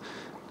 Yeah.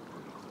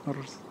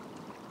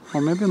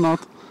 Or maybe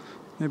not.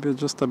 Maybe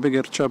just a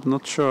bigger chub,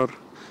 not sure.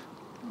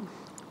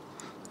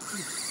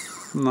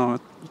 No,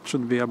 it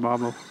should be a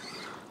bobble.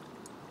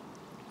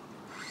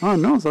 Oh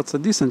no, that's a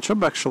decent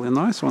chub actually,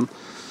 nice one.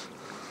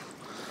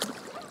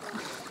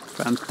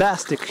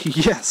 Fantastic,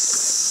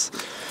 yes!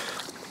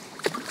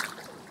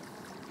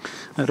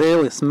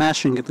 Really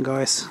smashing it,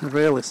 guys,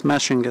 really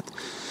smashing it.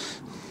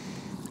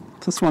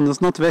 This one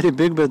is not very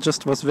big, but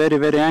just was very,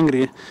 very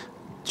angry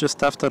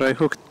just after I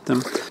hooked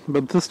them.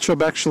 But this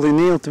chub actually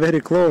nailed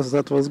very close,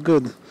 that was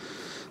good.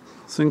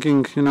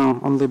 Thinking, you know,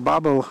 only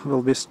bobble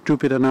will be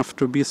stupid enough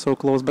to be so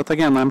close. But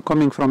again, I'm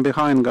coming from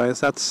behind,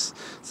 guys. That's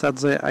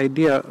the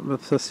idea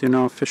with this, you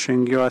know,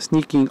 fishing. You are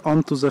sneaking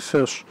onto the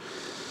fish.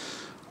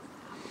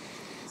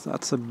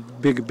 That's a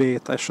big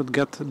bait. I should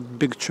get a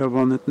big chub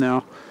on it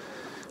now.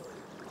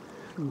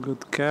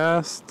 Good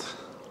cast.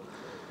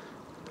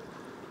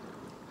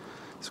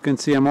 As you can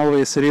see, I'm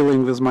always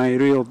reeling with my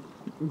reel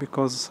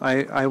because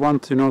I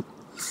want, you know,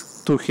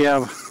 to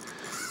have.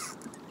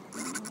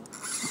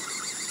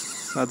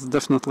 That's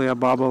definitely a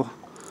bobble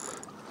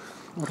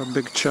or a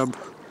big chub.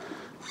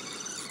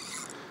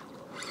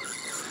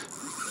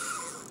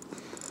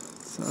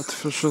 That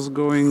fish is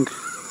going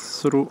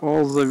through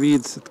all the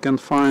weeds it can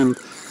find.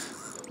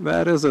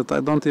 Where is it?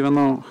 I don't even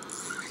know.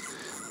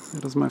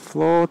 Here is my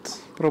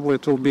float. Probably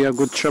it will be a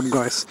good chub,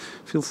 guys.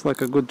 Feels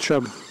like a good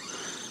chub.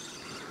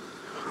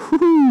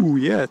 Whoo,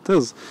 yeah, it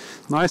is.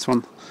 Nice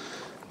one.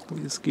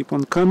 Please keep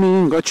on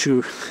coming. Got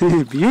you.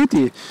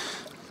 Beauty.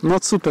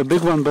 Not super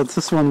big one, but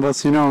this one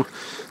was, you know,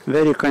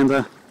 very kind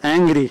of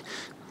angry.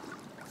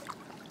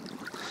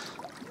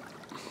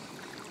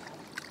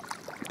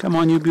 Come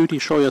on, you beauty,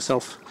 show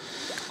yourself.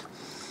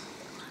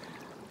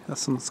 Has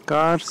some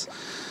scars.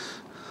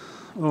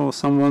 Oh,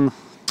 someone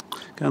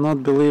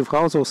cannot believe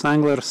how those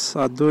anglers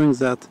are doing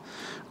that.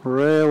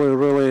 Really,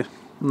 really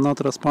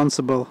not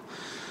responsible.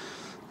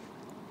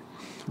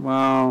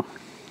 Wow.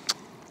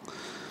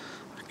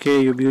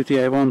 Okay, you beauty,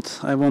 I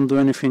won't do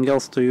anything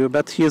else to you,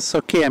 but he's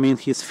okay. I mean,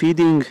 he's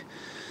feeding.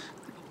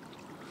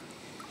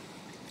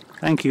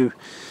 Thank you.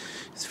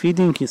 He's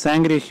feeding, he's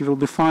angry, he will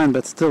be fine,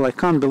 but still, I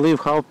can't believe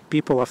how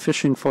people are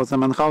fishing for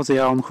them and how they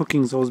are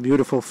unhooking those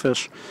beautiful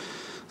fish.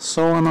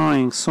 So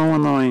annoying, so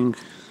annoying.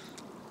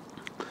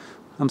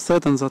 I'm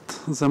certain that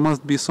there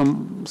must be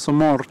some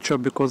more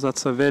chub because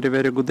that's a very,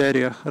 very good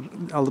area. A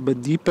little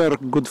bit deeper,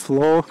 good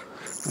flow,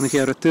 and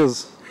here it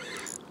is.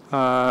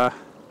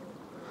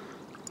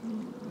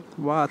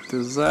 What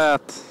is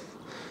that?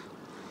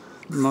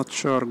 Not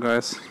sure,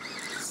 guys.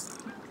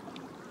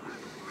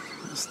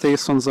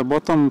 Stays on the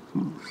bottom.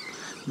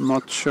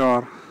 Not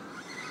sure.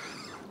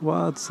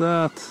 What's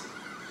that?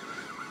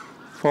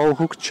 Fall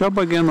hook chub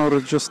again, or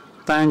it just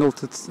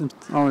tangled it?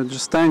 Oh, it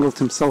just tangled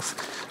himself.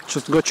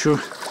 Just got you.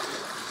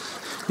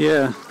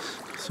 Yeah,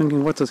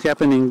 thinking what is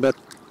happening, but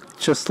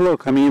just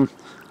look. I mean,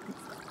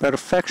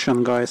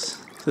 perfection, guys.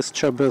 This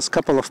chub is a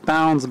couple of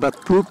pounds,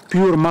 but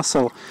pure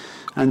muscle.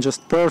 And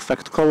just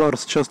perfect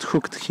colors, just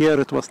hooked here,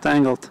 it was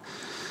tangled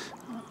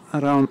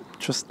around,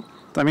 just,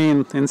 I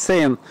mean,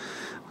 insane.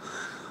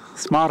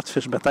 Smart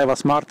fish, but I was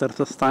smarter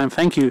this time,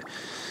 thank you.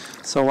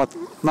 So what,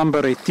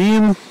 number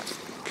 18,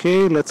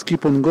 okay, let's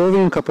keep on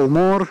going, couple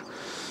more,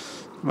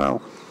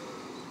 well,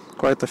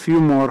 quite a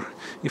few more,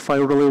 if I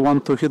really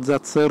want to hit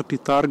that 30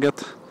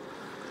 target.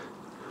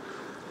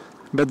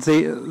 But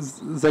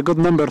the good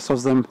numbers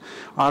of them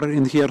are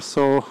in here,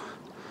 so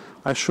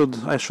I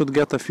should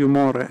get a few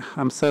more,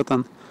 I'm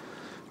certain.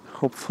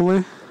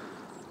 Hopefully.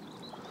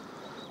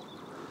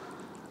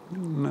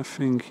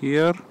 Nothing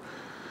here.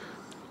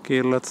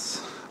 Okay,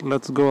 let's go a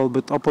little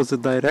bit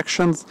opposite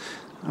directions.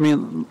 I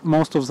mean,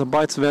 most of the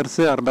bites were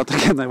there, but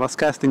again, I was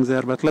casting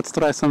there, but let's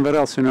try somewhere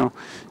else, you know,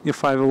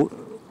 if I will,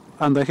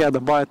 and I had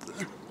a bite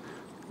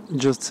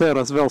just there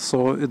as well,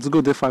 so it's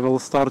good if I will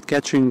start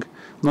catching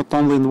not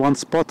only in one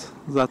spot,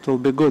 that will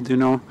be good, you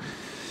know.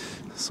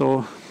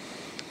 So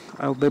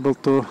I'll be able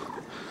to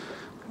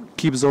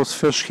keep those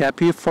fish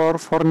happy for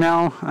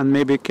now, and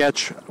maybe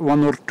catch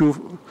one or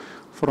two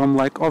from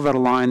like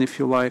overline if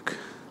you like.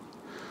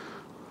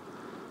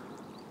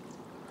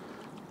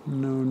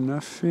 No,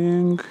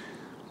 nothing.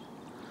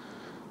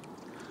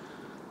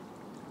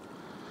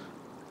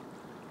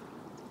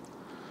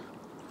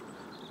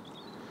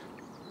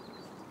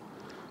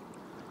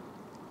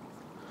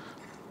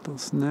 Little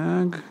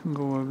snag,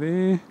 go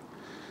away.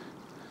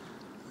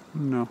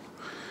 No.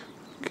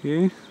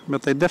 Okay,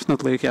 but I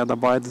definitely had a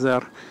bite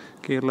there.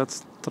 Okay,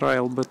 let's try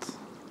a bit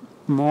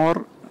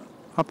more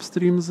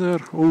upstream there.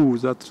 Oh,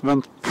 that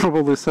went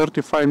probably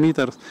 35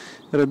 meters.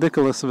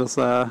 Ridiculous with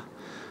a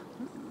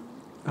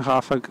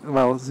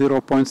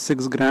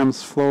 0.6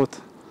 grams float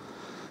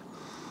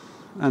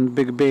and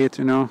big bait,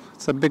 you know.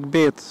 It's a big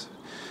bait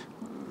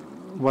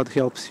what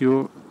helps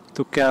you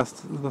to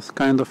cast this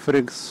kind of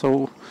rigs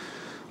so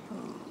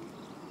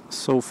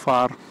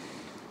far.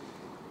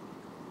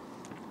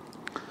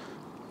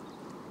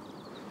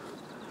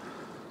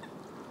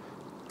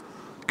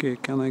 Okay,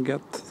 can I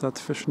get that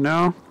fish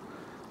now?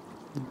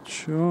 Not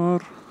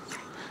sure.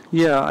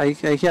 Yeah, I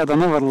had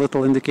another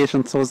little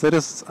indication, so there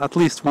is at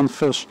least one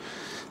fish.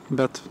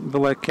 But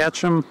will I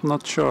catch him?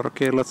 Not sure.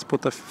 Okay, let's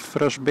put a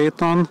fresh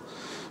bait on.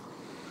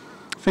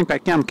 think I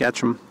can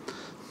catch him.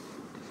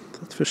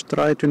 That fish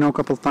tried, you know, a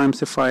couple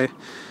times. If I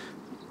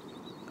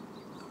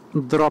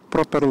drop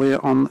properly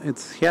on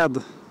its head,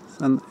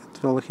 then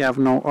it will have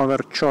no other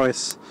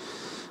choice.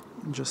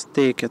 Just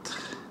take it.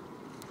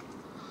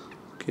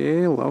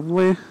 Okay,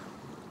 lovely.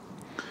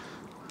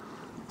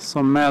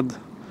 Some mad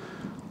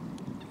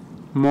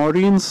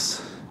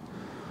Marines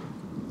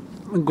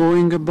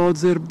going about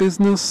their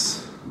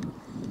business.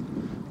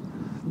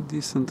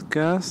 Decent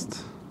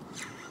cast.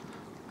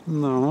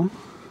 No.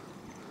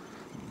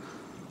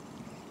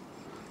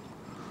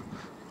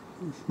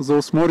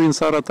 Those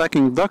Marines are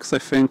attacking ducks, I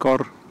think,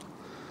 or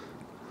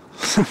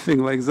something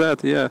like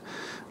that, yeah.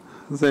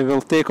 They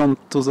will take on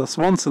to the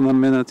swans in a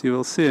minute, you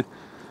will see.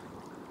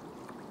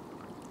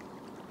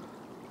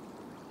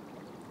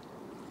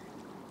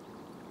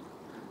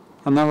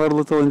 Another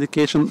little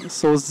indication,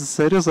 so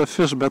there is a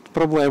fish, but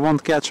probably I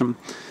won't catch him.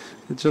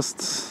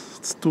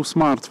 It's too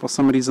smart for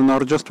some reason,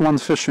 or just one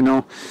fish, you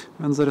know.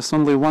 When there is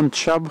only one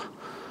chub,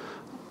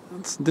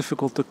 it's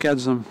difficult to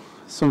catch them.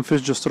 Some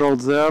fish just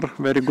rolled there,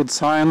 very good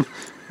sign.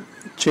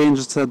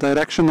 Changed the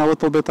direction a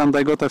little bit and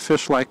I got a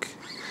fish like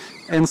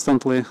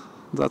instantly.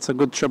 That's a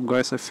good chub,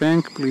 guys, I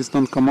think. Please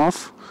don't come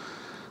off.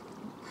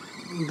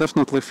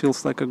 Definitely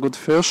feels like a good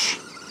fish.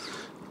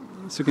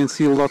 As you can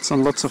see, lots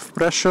and lots of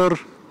pressure.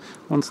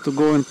 Wants to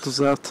go into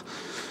that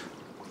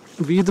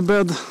weed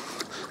bed.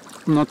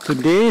 Not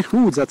today.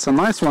 Ooh, that's a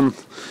nice one.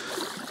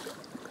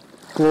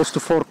 Close to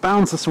 4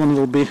 pounds this one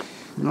will be.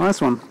 Nice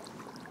one.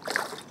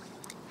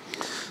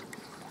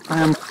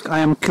 I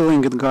am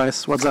killing it,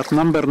 guys. What's that,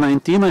 number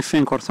 19, I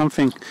think, or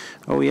something?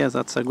 Oh yeah,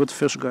 that's a good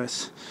fish,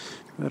 guys.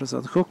 Where is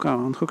that hook?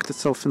 Oh, unhooked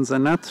itself in the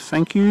net.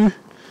 Thank you.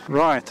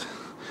 Right,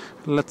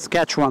 let's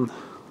catch one.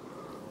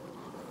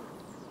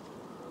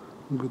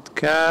 Good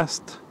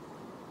cast.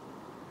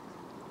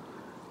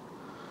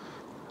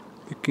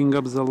 Picking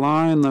up the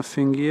line.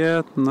 Nothing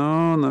yet.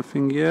 No,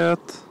 nothing yet.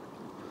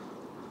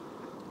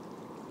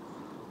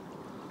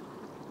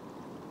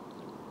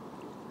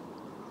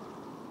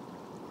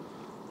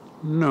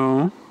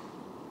 No.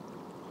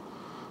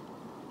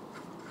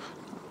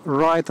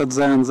 Right at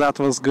the end, that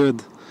was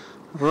good.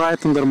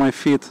 Right under my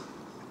feet.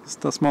 Is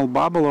it a small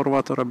bubble or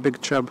what, or a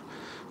big chub?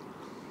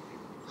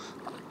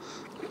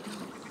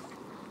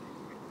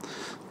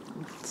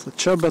 It's a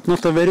chub, but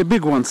not a very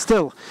big one.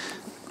 Still,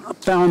 a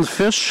pound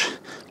fish,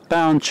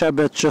 pound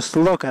chub, just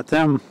look at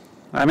them.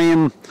 I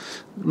mean,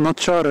 not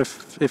sure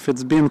if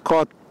it's been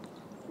caught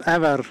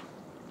ever.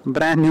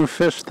 Brand new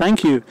fish,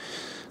 thank you.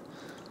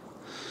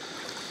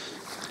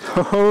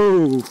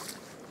 Ho-ho!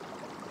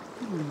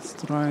 Let's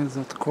try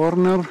that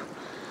corner.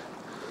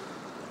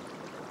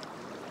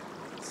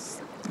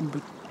 It's a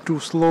bit too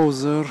slow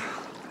there,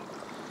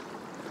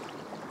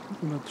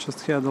 but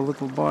just had a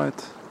little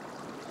bite.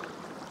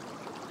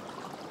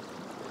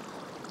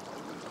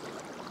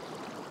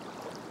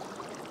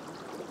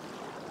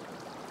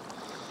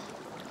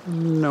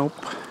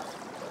 Nope.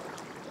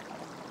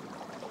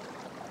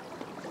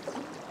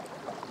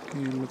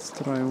 Okay, let's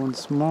try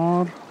once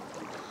more.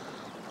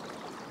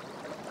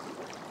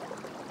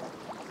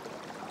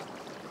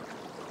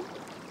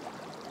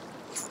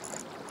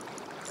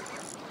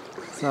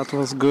 That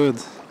was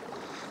good.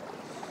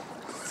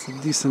 It's a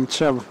decent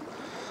chub,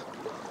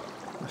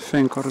 I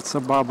think, or it's a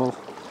bubble.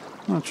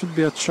 No, it should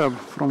be a chub.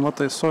 From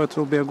what I saw, it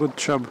will be a good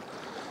chub.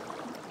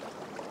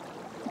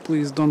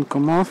 Please don't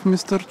come off,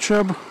 Mr.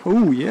 Chub.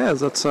 Oh yeah,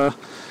 that's a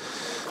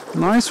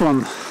nice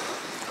one.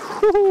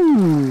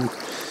 Woo!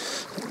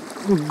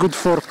 Good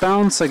 4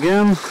 pounds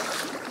again.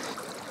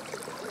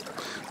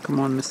 Come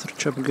on, Mr.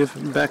 Chub,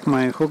 give back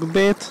my hook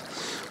bait.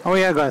 Oh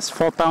yeah, guys,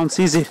 4 pounds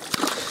easy.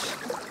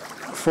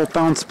 4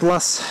 pounds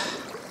plus.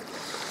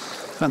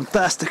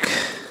 Fantastic.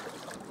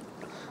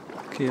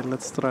 Okay,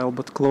 let's try a little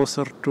bit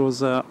closer to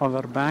the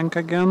other bank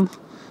again.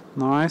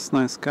 Nice,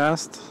 nice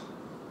cast.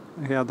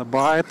 I had a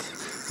bite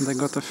and I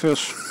got a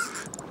fish.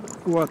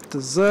 What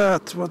is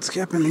that? What's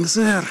happening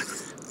there?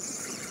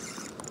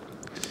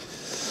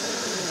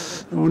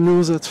 Oh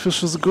no, that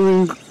fish is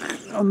going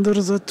under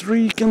the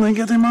tree. Can I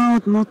get him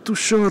out? Not too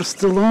sure.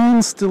 Still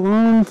on, still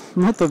on.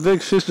 Not a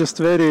big fish, just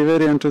very,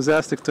 very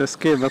enthusiastic to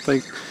escape, but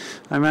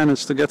I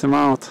managed to get him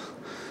out.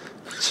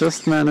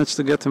 Just managed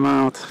to get him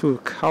out.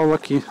 Look, how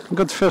lucky.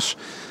 Good fish.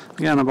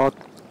 Again, about,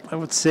 I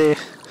would say,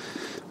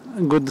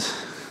 good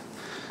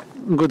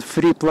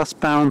 3+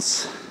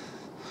 pounds.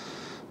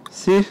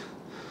 See?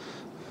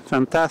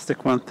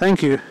 Fantastic one.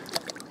 Thank you.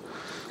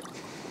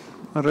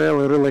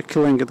 Really, really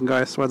killing it,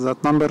 guys. What's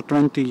that? Number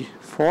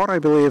 24, I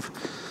believe.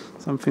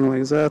 Something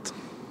like that.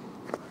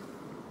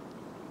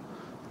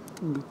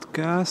 Good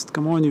cast.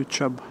 Come on, you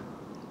chub.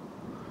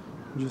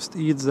 Just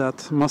eat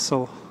that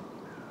mussel.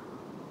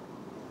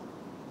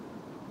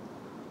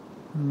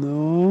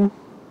 No.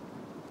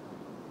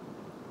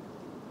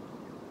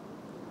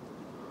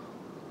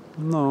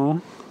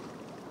 No.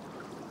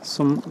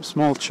 Some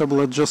small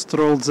chublet just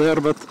rolled there,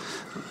 but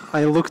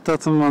I looked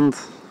at him and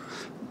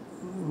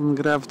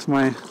grabbed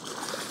my...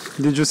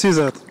 Did you see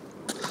that?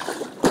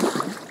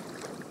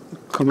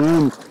 Come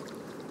on.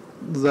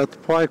 That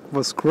pike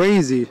was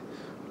crazy.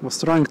 Was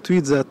trying to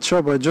eat that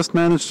chub. I just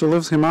managed to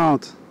lift him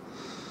out.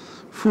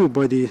 Phew,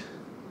 buddy.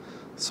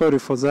 Sorry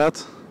for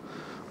that.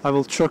 I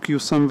will chuck you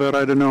somewhere,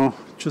 I don't know,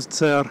 just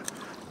there.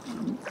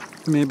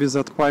 Maybe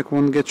that pike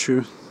won't get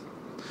you.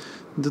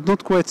 Did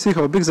not quite see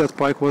how big that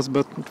pike was,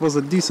 but it was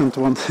a decent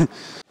one.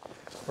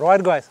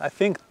 Right guys, I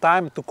think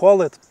time to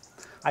call it.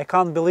 I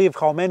can't believe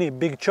how many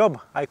big chub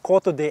I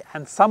caught today,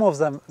 and some of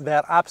them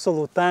were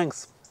absolute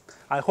tanks.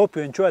 I hope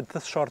you enjoyed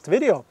this short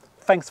video.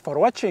 Thanks for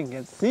watching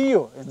and see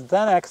you in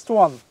the next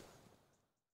one.